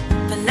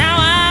 But now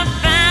I've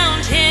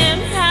found him,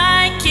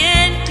 I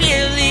can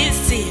clearly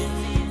see it.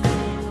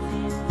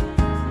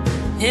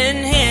 In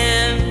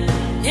him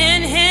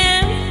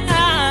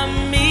I'm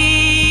me.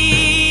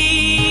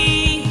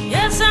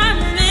 Yes, I'm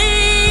me.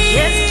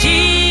 Yes,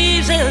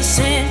 Jesus,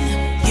 in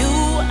you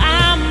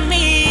I'm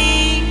me.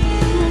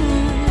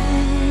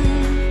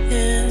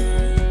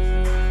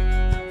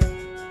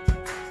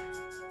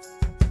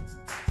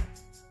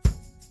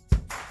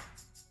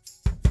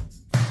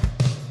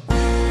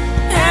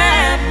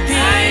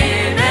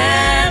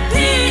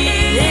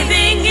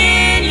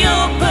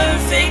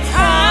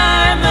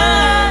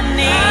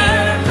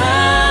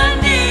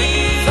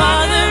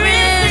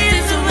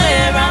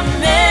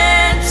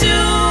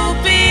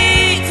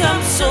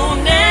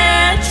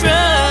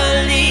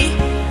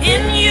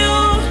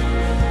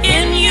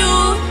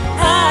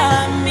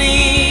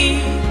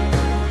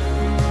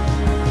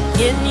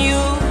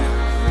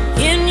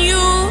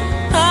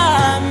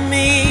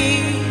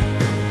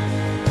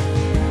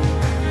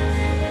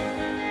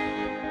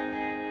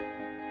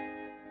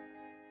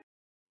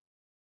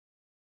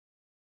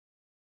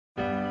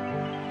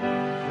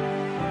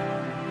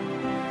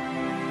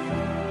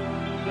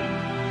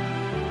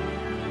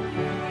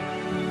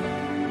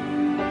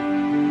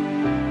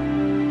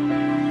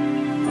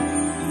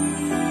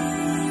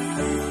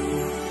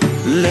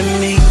 Let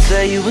me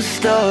tell you a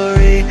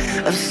story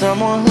of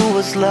someone who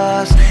was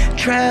lost,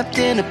 trapped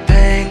in the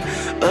pain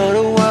of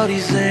the world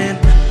he's in,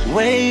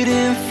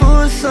 waiting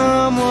for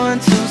someone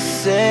to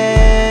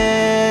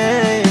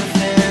save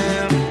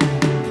him.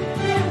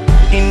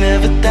 He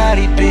never thought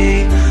he'd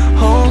be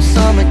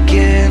wholesome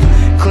again,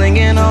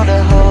 clinging on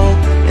to hope,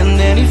 and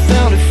then he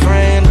found a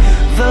friend,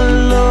 the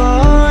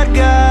Lord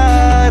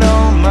God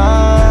Almighty.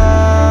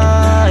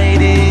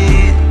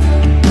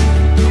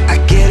 I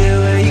get it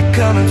where you're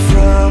coming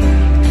from.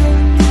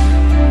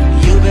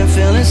 You've been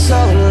feeling so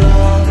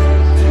alone.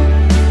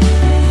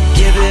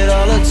 Give it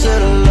all up to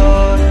the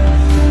Lord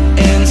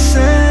and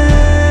sing.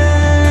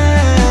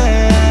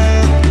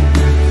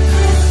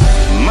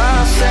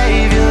 My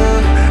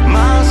Savior,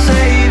 my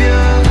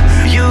Savior,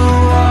 you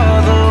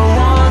are the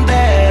one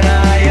that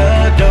I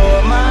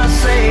adore. My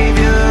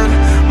Savior,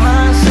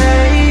 my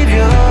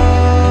Savior,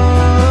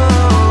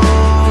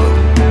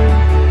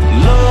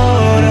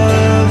 Lord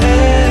of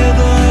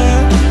heaven,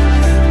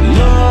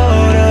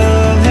 Lord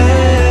of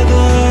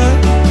heaven,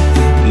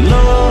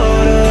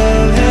 Lord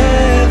of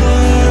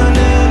heaven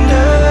and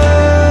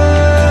earth.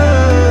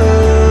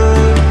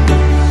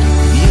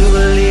 You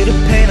believe the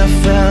pain I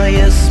felt,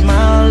 yes,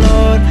 my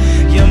Lord.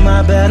 You're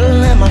my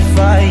battle and my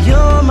fight,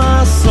 you're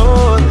my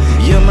sword.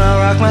 You're my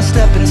rock, my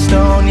stepping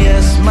stone,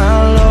 yes,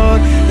 my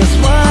Lord. That's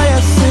why I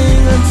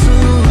sing unto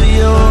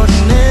your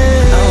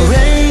name. I'll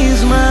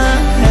raise my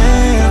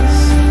hands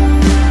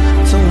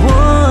to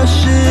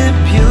worship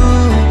you.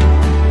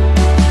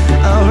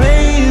 I'll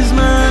raise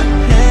my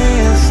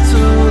hands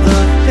to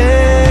the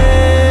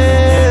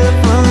heavens.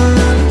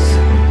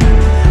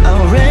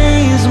 I'll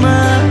raise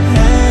my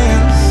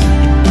hands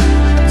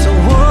to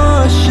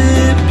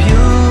worship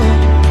you.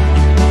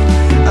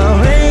 I'll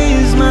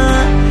raise my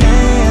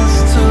hands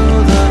to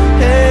the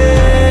heavens.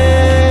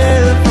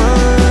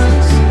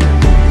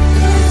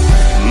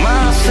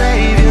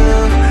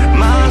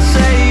 My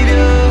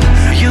Savior,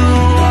 you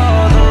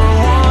are the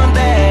one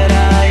that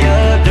I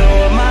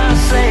adore. My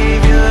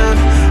Savior,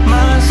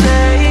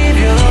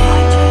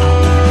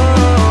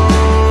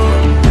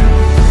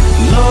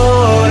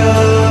 Lord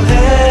of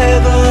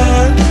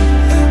heaven,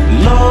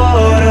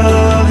 Lord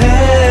of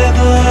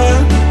heaven,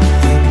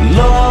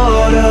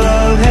 Lord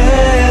of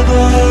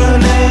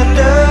heaven and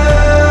earth.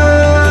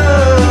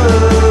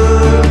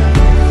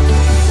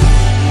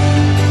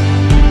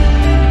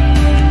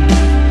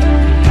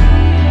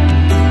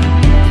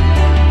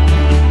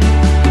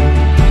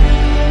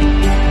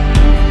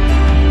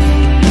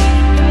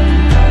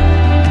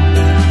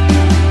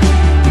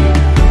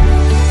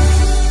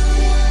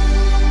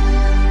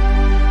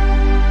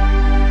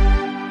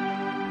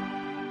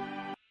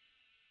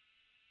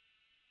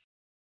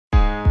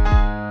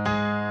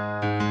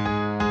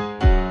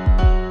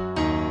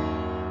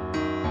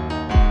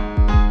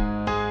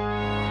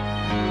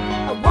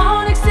 I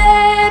won't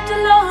accept a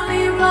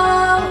lonely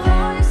road.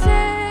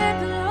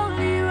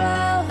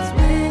 It's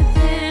with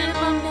him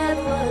I'm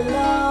never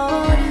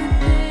alone.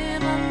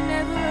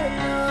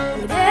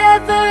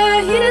 Whatever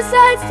he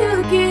decides to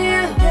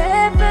give,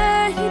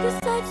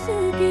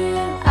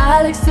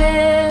 I'll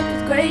accept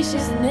with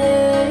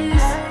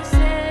graciousness.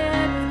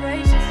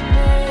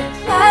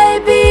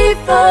 Light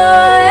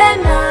before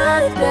and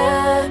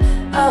after,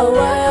 our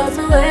worlds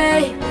away.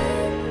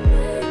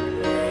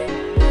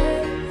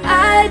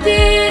 I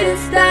didn't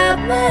stop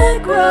my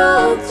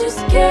growth, just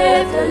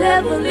kept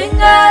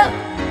leveling up.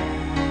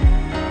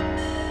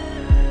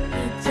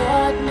 He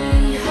taught me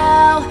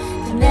how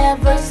to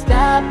never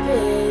stop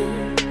it.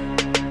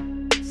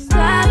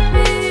 Stop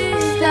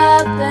it,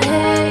 stop the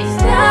hate,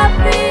 stop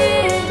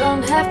it.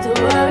 Don't have to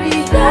worry,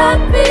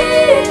 stop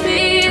it.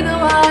 Be the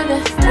one to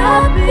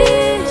stop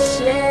it.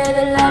 Share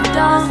the love,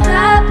 don't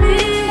stop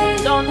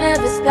it. Don't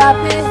ever stop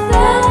it,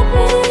 stop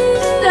it.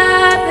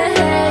 Stop the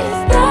hate,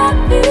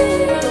 stop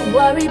it. Don't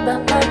worry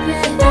about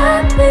nothing,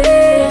 stop it.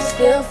 Be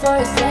still for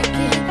a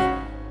second.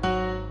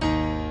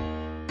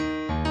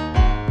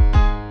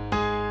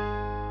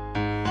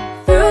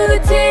 Through the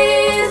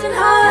tears and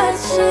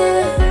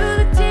hardship,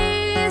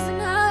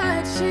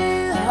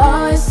 I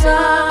always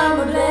saw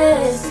my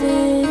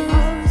blessing.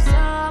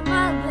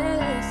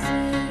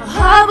 My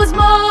heart was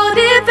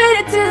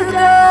motivated to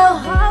go.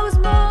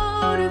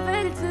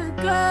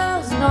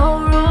 There's no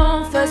room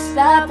for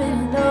stopping,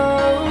 no.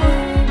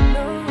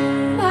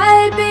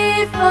 Might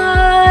be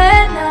before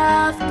and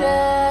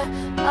after,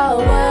 our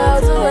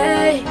worlds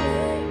away.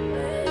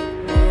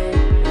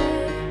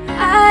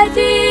 I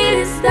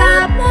didn't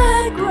stop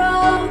my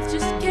growth,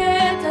 just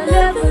kept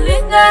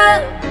leveling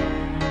up.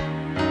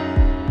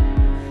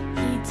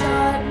 He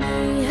taught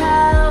me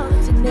how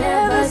to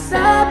never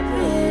stop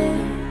it.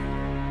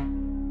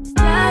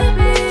 Stop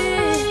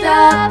it,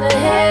 stop the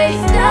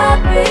hate,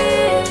 stop it.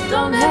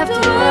 Don't have to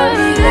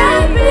worry,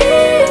 stop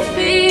it.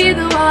 Be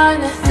the one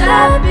to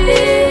stop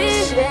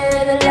it.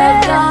 Share the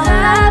love, don't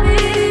stop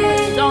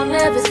it. Don't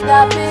ever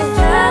stop it,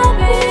 stop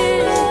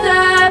it.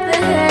 Stop the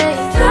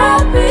hate,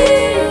 stop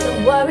it.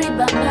 Don't worry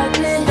about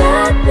nothing,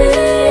 stop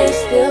it.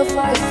 Still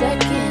for a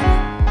second.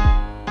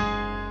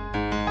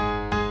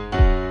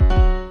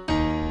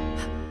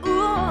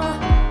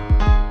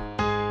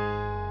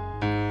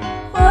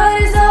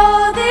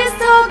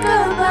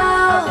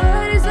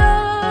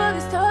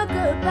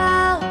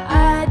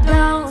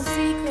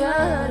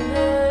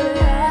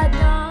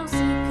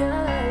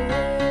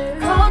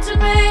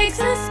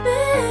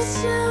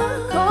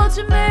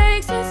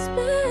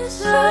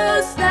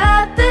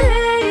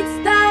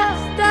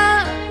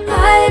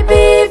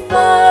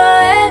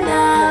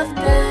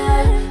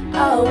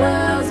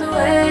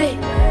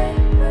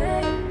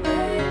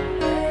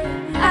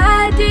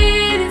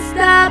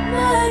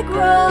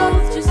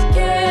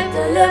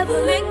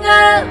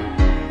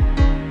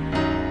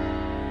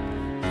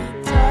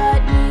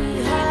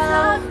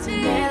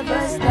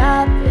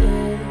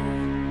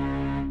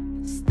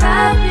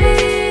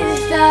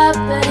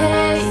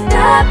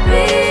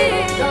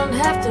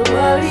 to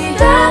worry.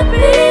 Stop me,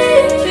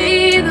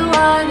 be the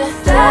one to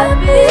stop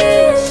me.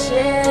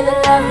 Share the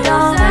love,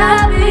 don't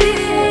stop me.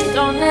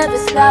 Don't ever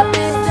stop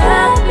me,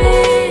 stop me.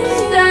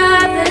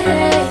 Stop the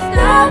hate,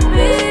 stop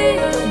me.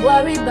 Don't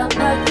worry about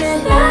nothing,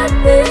 stop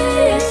me.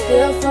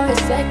 Still for a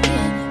second.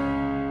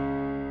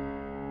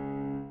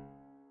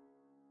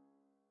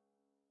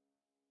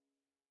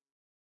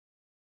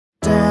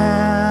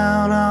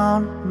 Down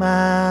on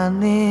my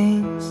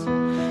knees,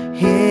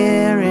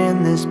 here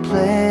in this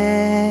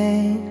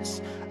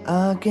place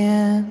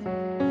again,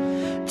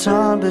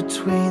 torn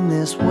between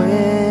this wicked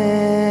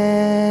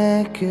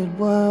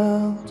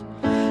world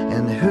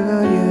and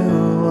who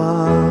you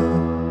are.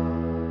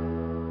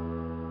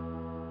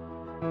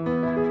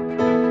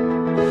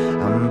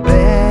 I'm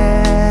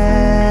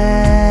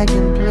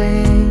begging,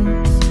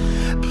 please,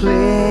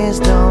 please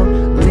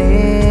don't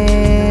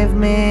leave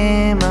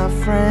me, my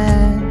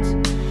friends,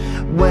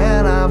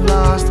 when I've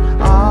lost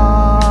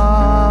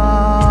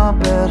all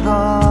but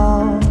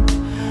hope.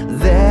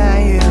 There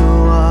you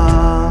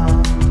are.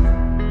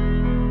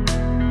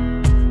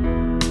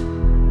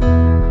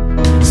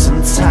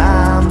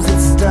 Sometimes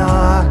it's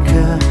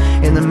darker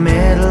in the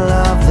middle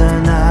of the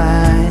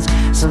night.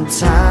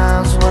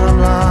 Sometimes when I'm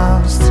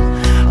lost,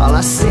 all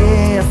I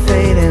see are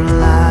fading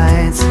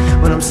lights.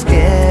 When I'm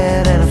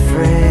scared and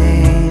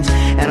afraid,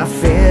 and I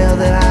feel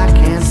that I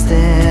can't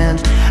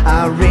stand,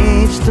 I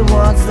reach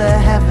towards the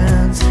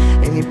heavens,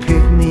 and you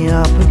pick me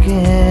up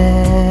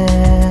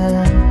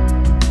again.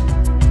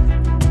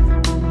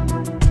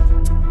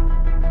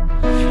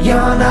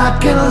 You're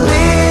not gonna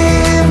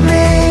leave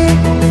me.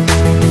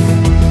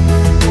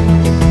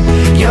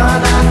 You're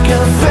not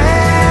gonna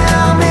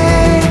fail me,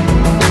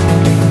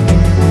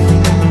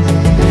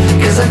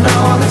 'cause I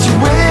know that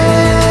you're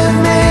with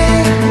me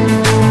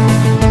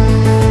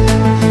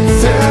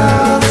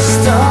through the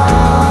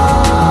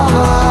storm.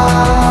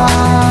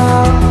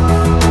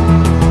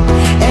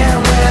 And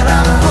when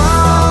I'm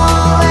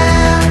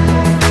falling,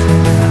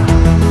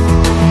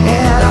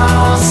 it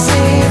all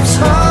seems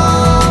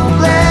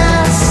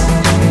hopeless.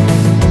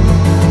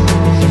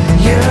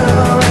 You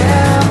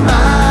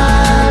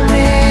remind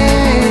me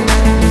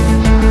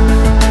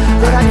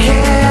that I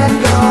can't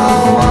go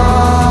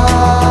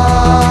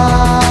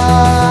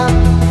on.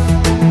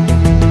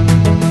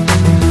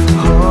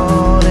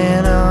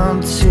 Holding on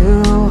to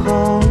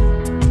hope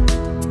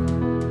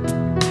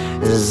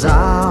is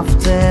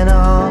often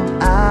all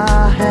I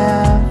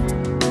have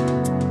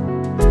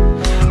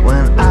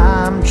when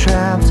I'm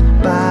trapped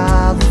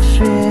by the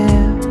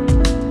fear,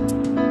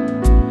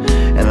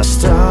 and I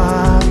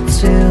start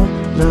to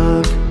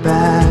look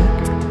back.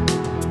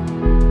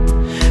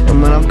 And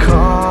when I'm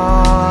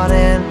caught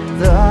in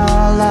the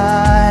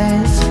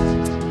lies,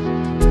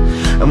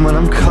 and when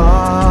I'm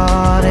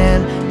caught in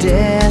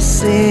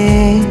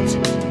deceit,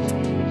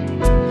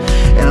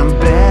 and I'm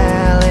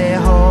barely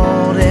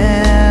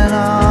holding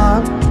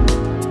on,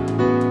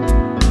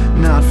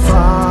 not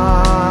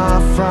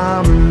far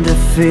from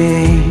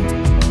defeat.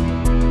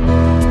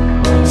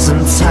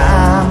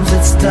 Sometimes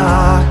it's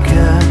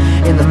darker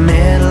in the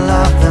middle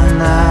of the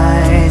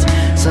night.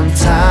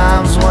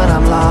 Sometimes when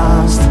I'm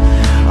lost,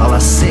 all I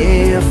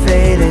see are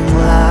fading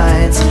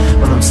lights.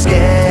 When I'm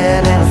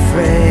scared and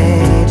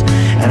afraid,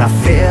 and I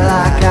feel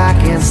like I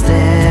can't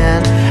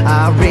stand,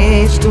 I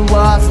reach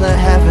towards the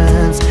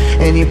heavens,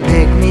 and you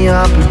pick me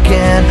up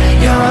again.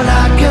 You're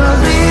not gonna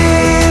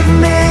leave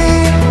me.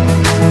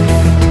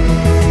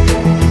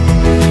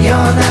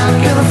 You're not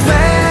gonna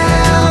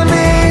fail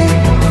me,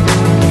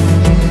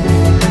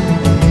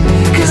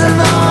 'cause I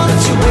know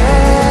that you're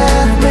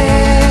with me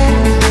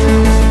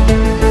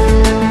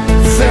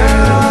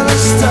through the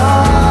storm.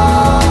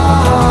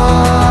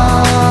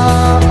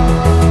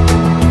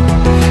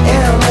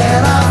 And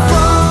when I'm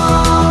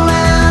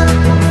falling,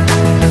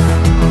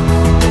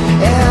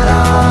 it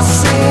all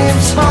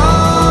seems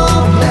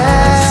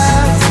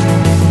hopeless.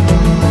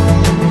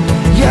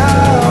 You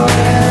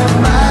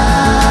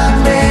remind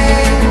me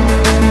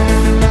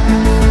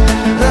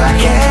that I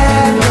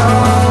can't go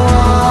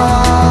on.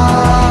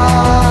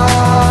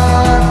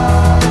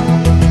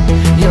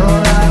 You're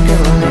not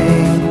gonna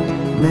leave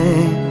me,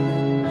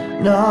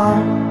 no.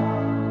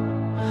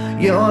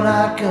 You're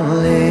not gonna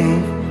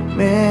leave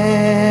me.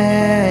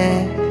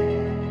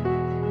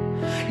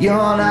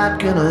 You're not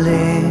gonna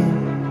leave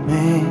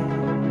me,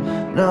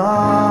 no.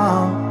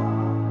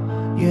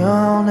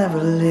 You'll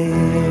never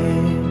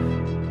leave.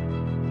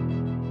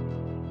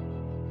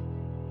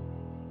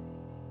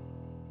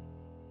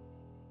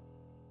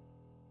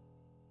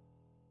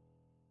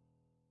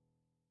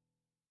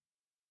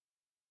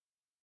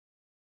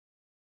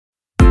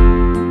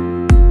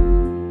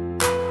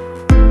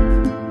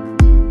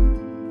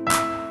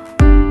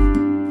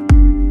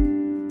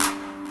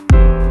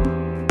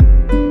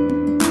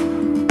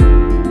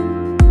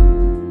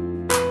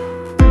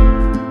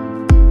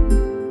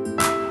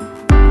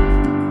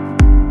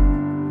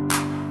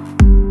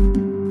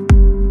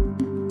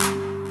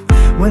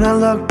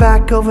 look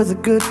back over the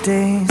good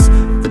days,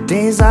 the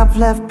days I've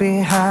left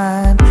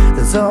behind,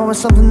 there's always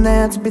something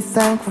there to be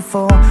thankful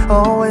for,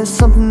 always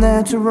something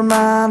there to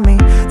remind me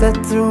that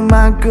through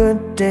my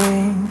good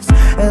days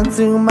and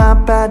through my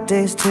bad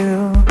days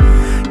too,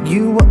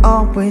 you were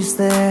always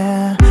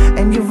there,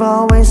 and you've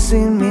always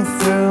seen me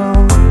through.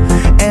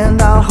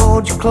 And I'll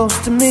hold you close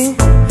to me,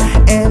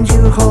 and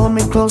you hold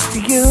me close to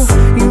you.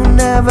 You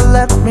never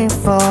let me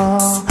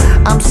fall,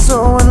 I'm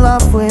so in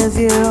love with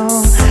you.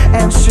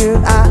 And should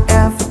I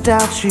ever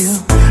doubt you,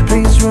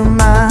 please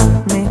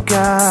remind me,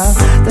 God,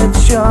 that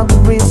you're the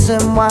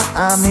reason why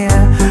I'm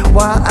here,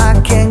 why I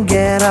can't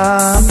get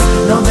up.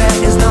 No,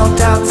 there is no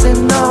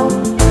doubting, no,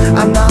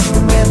 I'm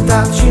nothing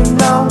without you,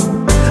 no.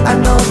 I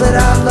know that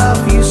I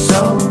love you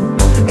so,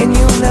 and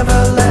you'll never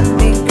let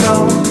me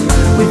go.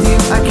 With you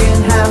I can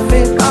have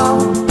it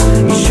all,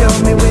 you show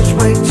me which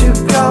way to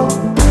go.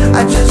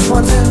 I just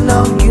want to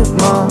know you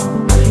more,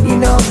 you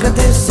know, 'cause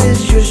this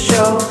is your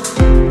show.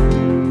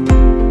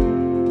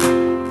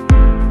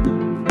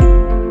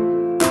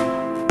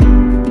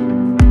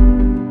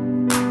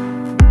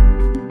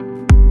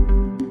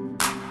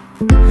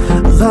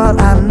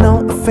 Lord, I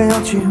know I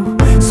failed you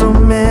so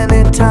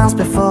many times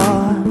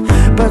before,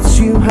 but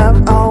you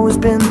have always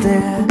been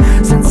there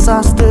since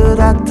I stood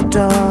at the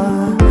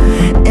door.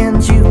 And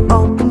you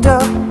opened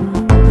up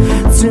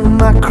to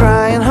my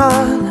crying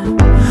heart,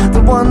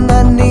 the one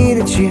that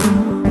needed you,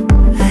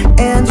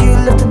 and you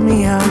lifted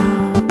me up.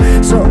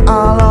 So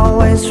I'll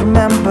always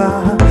remember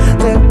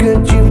the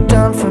good you've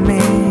done for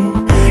me.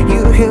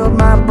 You healed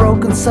my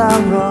broken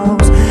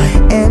sorrows,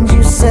 and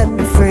you set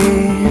me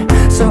free.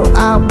 So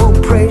I will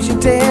praise you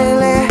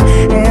daily,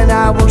 and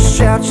I will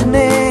shout your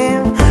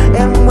name.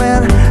 And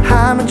when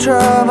I'm in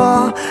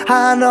trouble,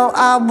 I know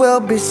I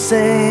will be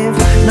saved.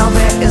 No,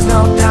 there is no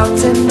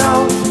doubting,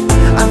 no,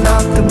 I'm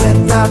nothing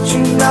without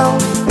you, no.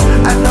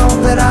 I know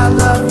that I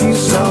love you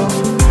so,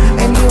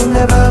 and you'll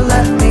never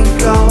let me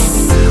go.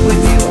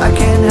 With you I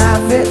can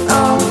have it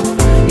all,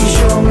 you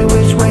show me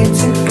which way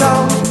to go.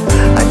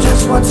 I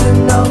just want to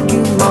know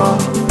you more,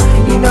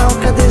 you know,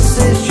 'cause this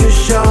is your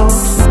show.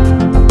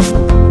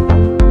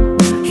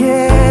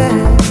 Yeah,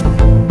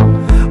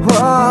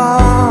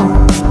 whoa,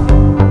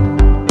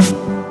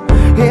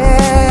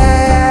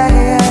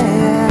 yeah,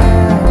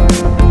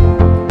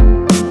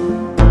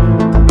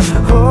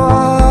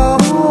 oh,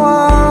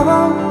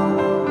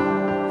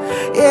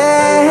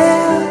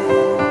 yeah.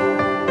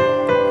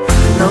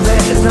 No,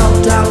 there is no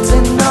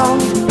doubting, no,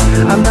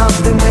 I'm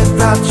nothing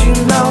without you,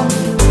 no.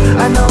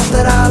 I know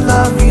that I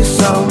love you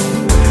so,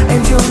 and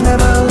you'll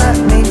never let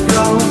me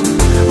go.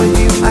 With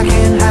you I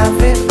can have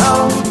it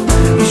all,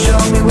 you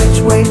show me which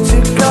way to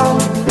go.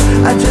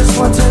 I just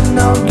want to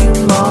know you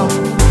more,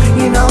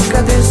 you know,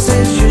 'cause this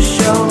is your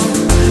show.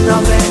 No,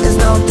 there is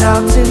no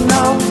doubting,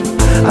 no,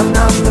 I'm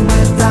nothing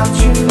without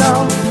you, no.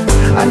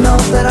 I know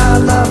that I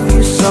love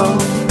you so,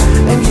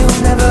 and you'll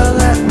never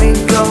let me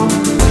go.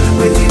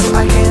 With you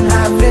I can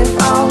have it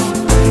all,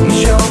 you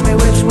show me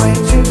which way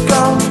to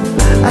go.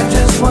 I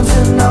just want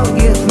to know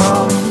you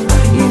more,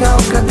 you know,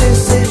 'cause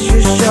this is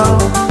your show.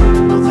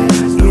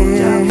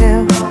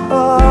 Yeah,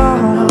 oh,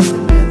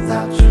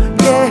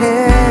 yeah,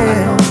 yeah.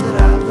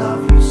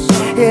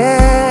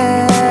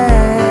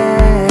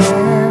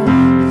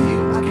 With you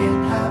I can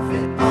have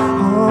it all,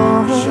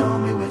 you show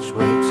me which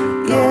way to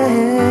go.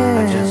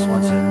 I just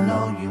want to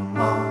know you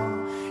more,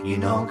 you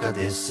know, 'cause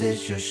this is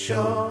your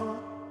show.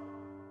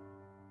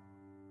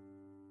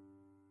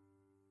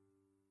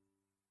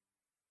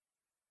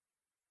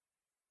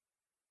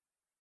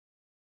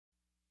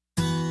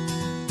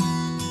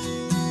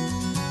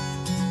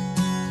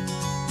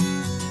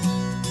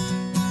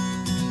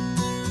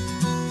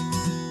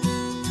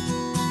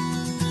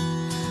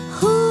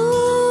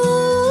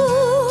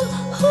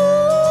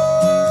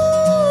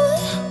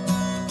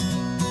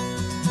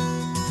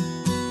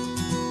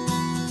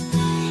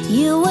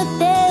 You were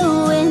there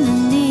when I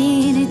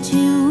needed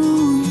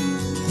you,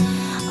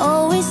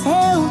 always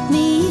helped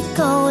me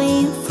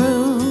going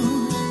through.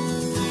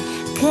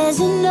 'Cause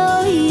you know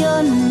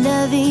your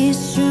love is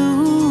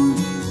true,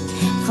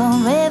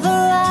 forever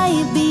I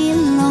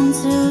belong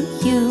to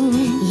you.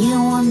 You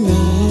will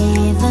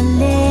never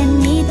let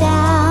me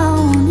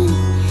down,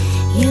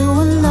 you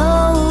will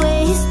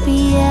always be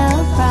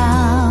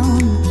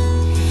around.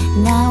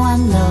 Now I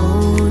know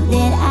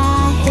that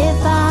I have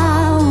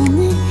found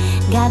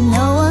God,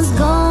 no one's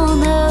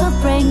gonna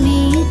break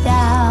me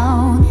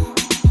down.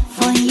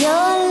 For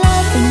your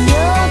love and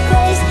your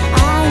grace,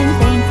 I am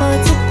thankful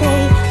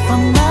today.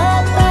 From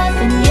above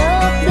in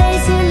your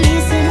place, you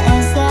listen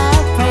as I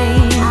pray.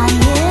 I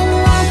am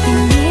locked in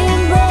the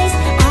embrace,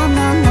 I'm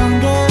no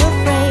longer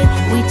afraid.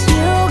 With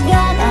you,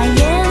 God, I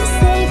am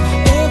safe.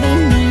 Every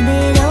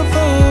minute of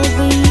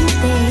every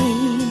day,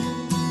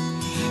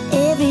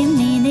 every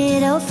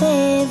minute of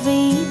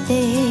every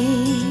day.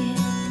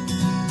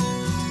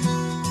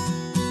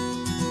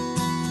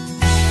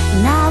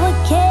 Now I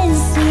can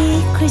see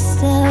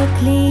crystal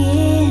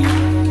clear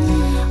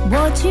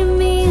what you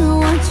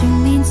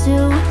mean to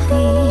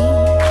me.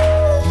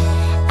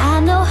 I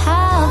know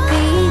how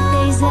the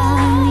days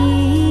are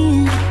near.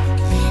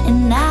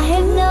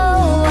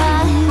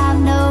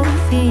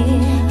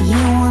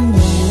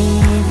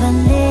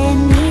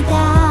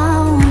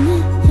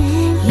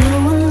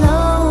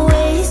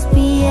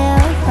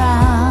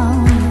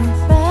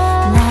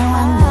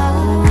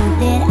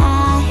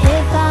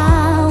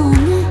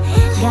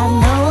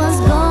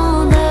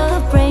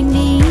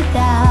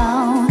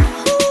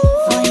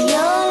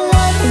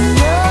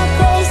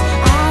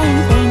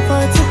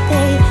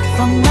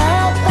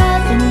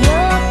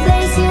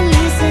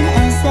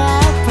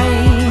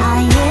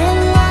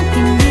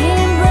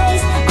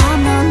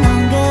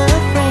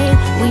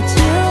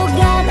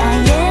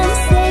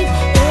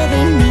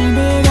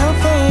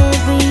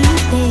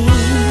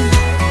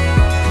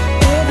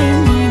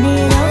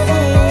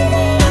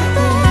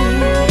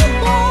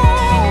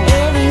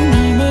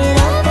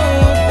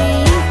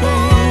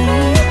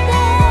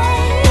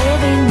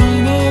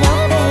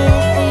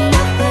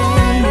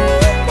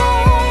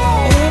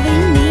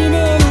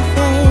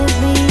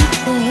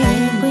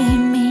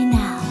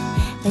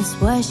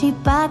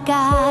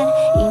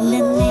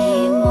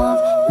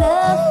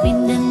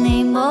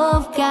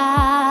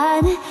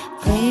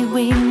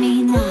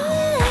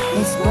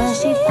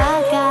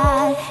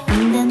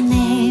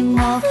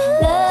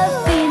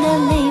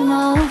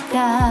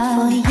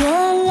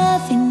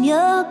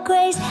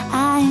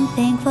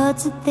 thankful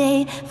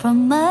today.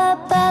 From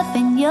above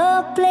in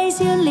your place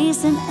you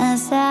listen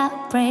as I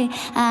pray.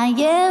 I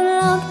am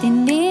locked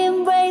in the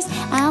embrace,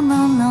 I'm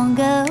no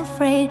longer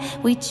afraid.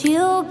 With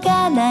you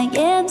God I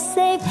am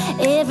safe,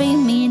 every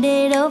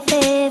minute of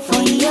faith.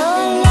 For your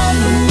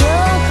love and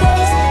your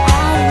grace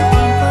I am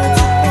thankful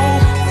today.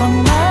 From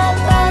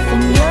above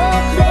in your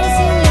place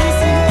you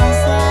listen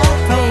as I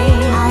pray.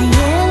 I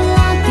am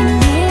locked in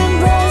the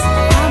embrace,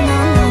 I'm no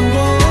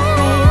longer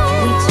afraid.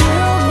 With you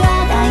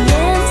God I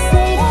am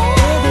safe,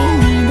 every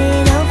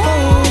minute of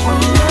faith. For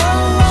your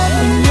love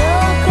and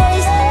your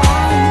grace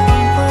I am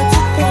thankful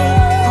today.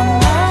 From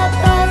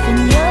above in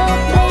your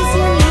place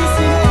you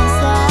listen as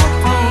I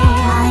pray.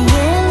 I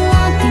am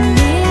locked in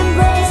the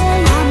embrace,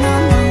 I'm no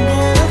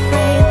longer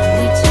afraid.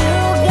 With you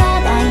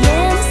God I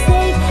am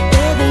safe,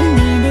 every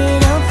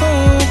minute of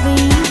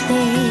every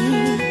day.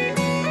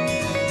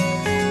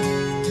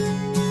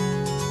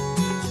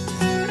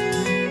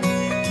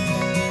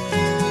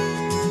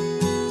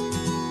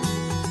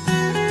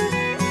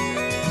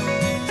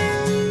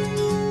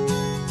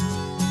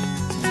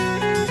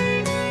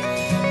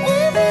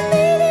 Every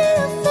minute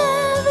of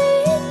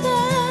every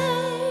day.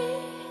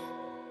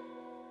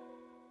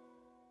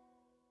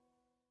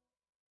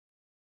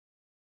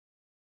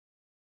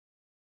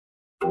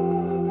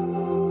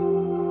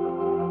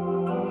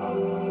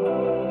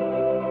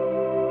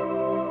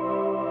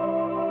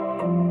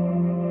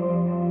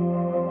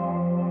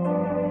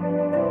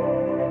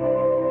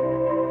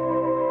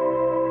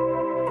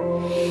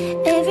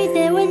 Every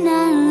day when I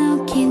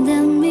look in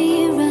the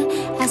mirror,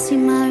 I see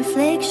my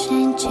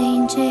reflection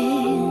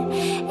changing.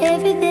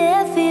 Every day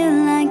I feel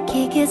like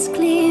it gets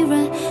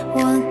clearer,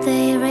 what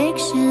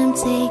direction I'm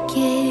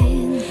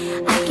taking.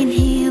 I can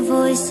hear a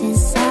voice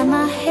inside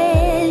my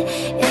head.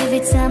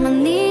 Every time I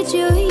need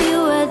you, you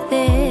are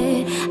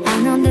there. I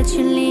know that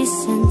you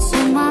listen to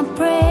my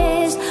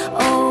prayers,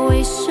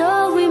 always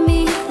showing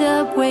me the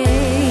way.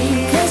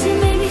 'Cause you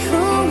made me who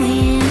I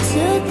am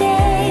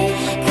today.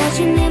 'Cause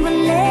you never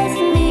let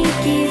me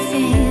give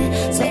in.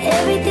 So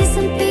everything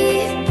some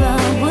people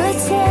would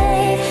say,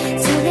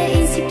 to the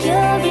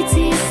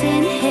insecurities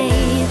and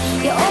hate.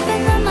 You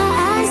open up my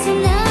eyes and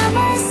now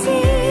I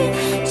see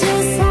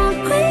just how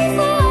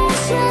grateful I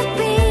should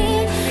be.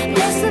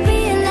 Blessed to be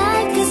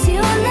alive 'cause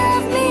you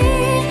love me.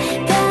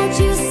 God,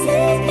 you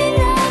saved me,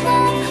 now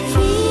I'm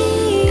free.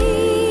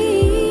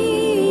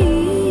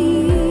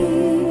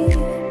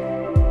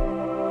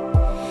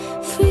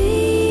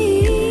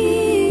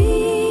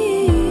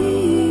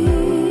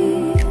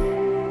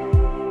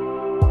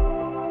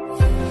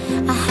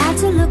 I had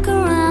to look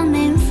around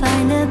and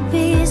find the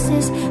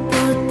pieces,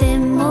 put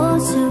them all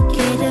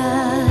together.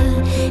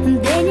 And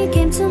then you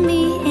came to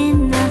me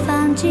and I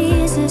found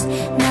Jesus.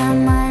 Now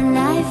my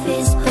life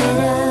is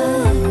better.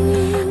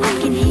 I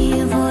can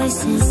hear a voice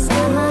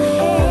inside my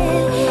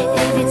head.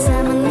 Every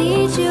time I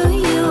need you,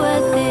 you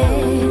are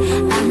there.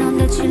 I know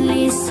that you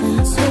listen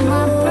to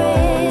my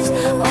prayers,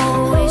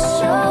 always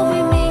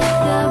showing me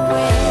the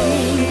way.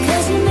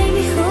 'Cause you made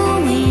me who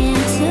I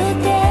am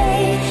today.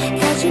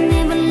 'Cause you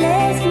never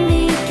let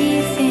me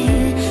give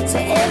in. So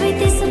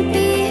everything some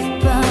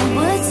people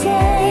would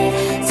say,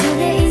 to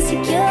the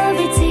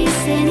insecurities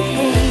and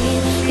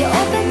hate. You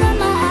open up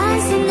my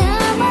eyes and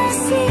now I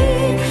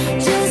see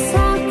just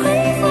how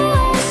grateful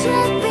I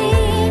should be.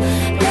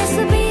 Blessed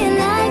to be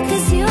alive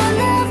 'cause you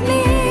love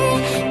me.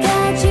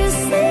 God, you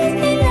saved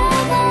me,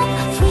 now I'm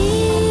free.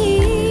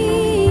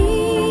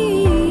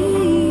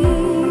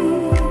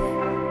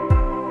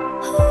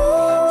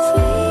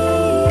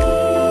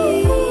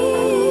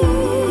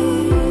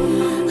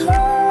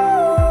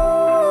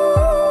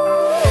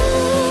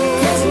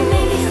 Cause you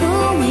made me who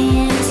I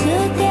am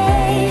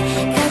today.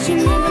 'Cause you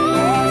never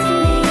let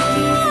me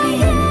give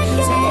in.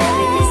 So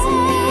everything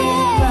some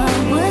people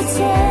would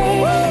say,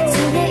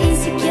 to the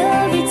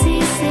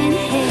insecurities and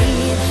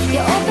hate.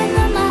 You open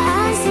up my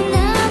eyes and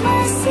now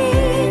I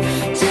see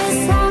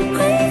just how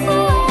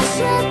grateful I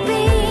should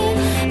be.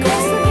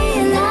 Blessed to be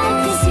alive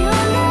 'cause you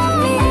love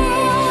me.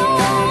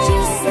 God,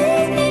 you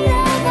saved me,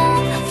 now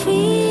I'm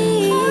free.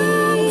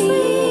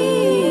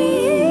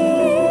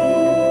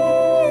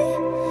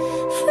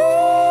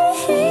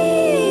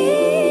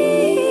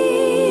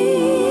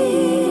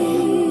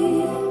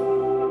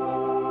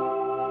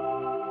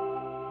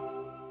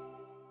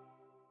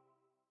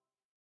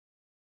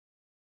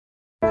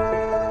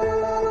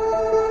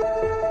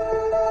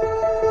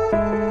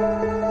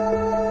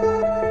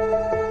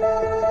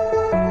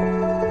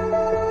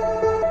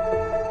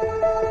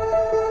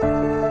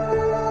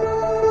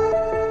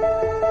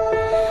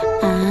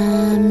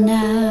 I'm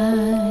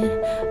not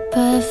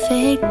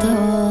perfect,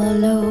 oh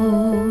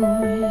Lord.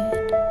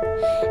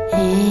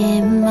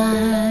 Am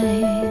I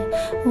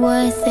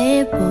worth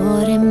it?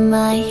 What am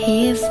I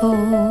here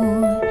for?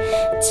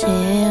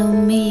 Tell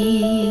me,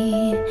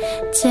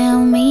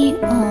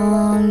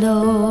 oh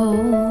Lord.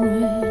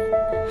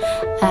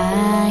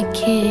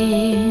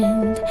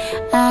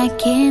 I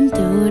can't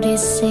do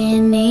this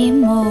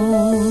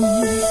anymore.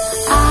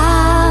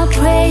 I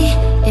pray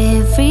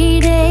every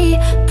day,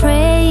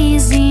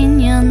 praising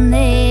your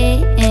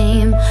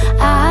name.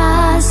 I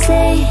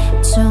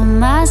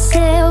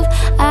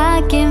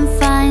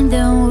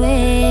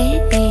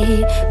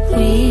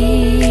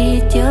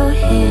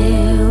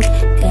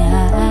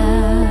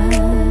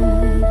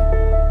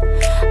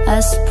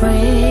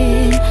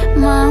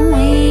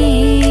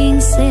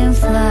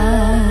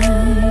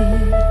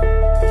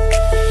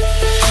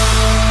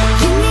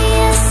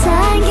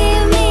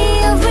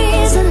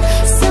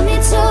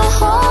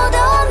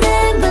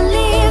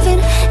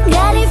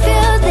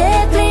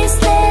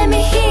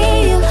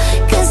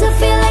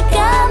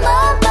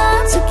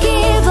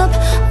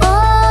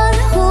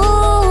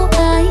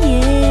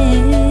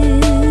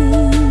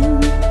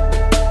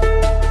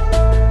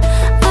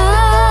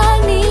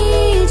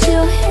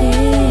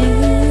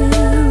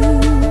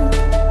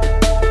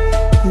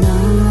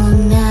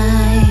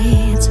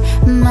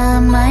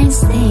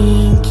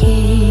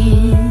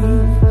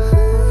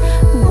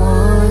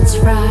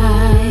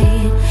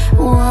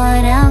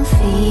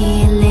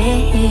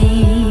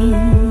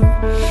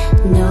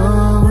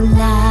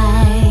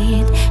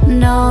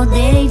all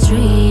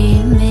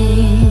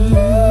daydreaming.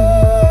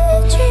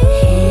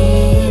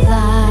 Have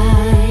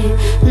I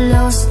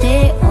lost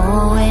it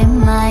all in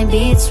my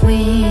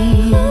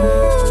between?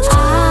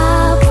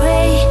 I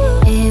pray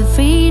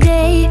every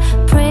day,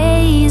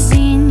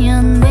 praising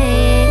your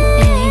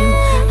name.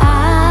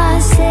 I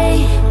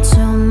say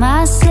to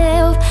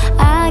myself,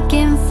 I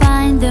can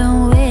find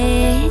a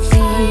way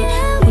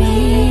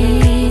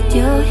with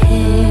your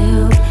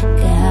help,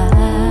 God.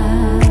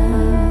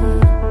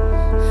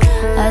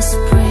 I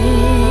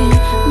spread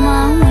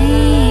my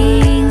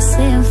wings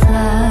and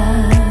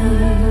fly.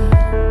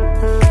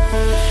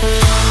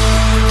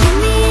 Give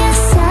me a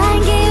sign,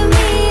 give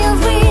me a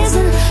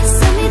reason,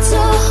 something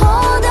to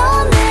hold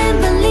on and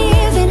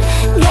believe in.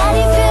 God,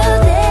 if you're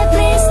there,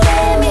 please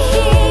let me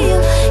hear you,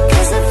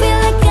 'cause I feel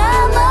like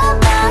I'm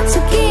about to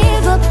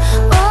give up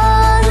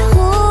on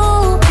who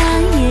I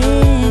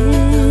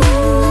am.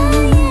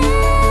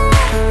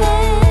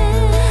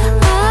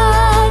 I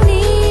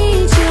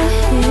need your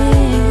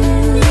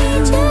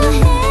help,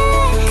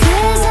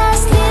 'cause I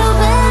still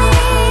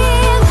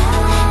believe,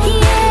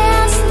 yeah, I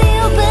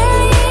still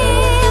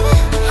believe.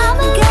 I'm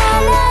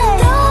gonna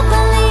go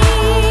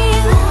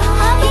believe,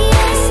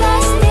 yes, I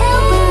still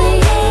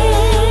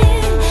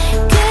believe,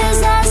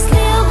 'cause I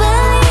still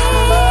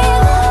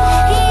believe,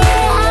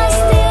 yeah, I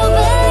still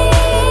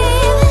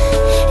believe.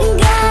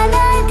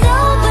 Gonna go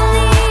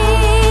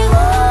believe,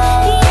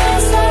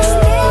 yes, I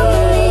still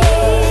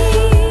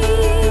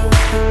believe.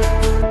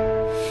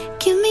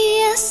 Give me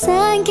a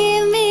sign,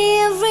 give me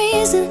a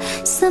reason,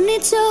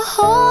 something to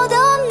hold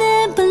on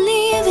and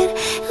believe in.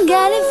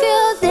 God, if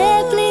you're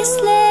there, please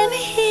let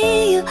me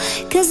hear you,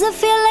 'cause I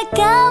feel like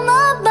I'm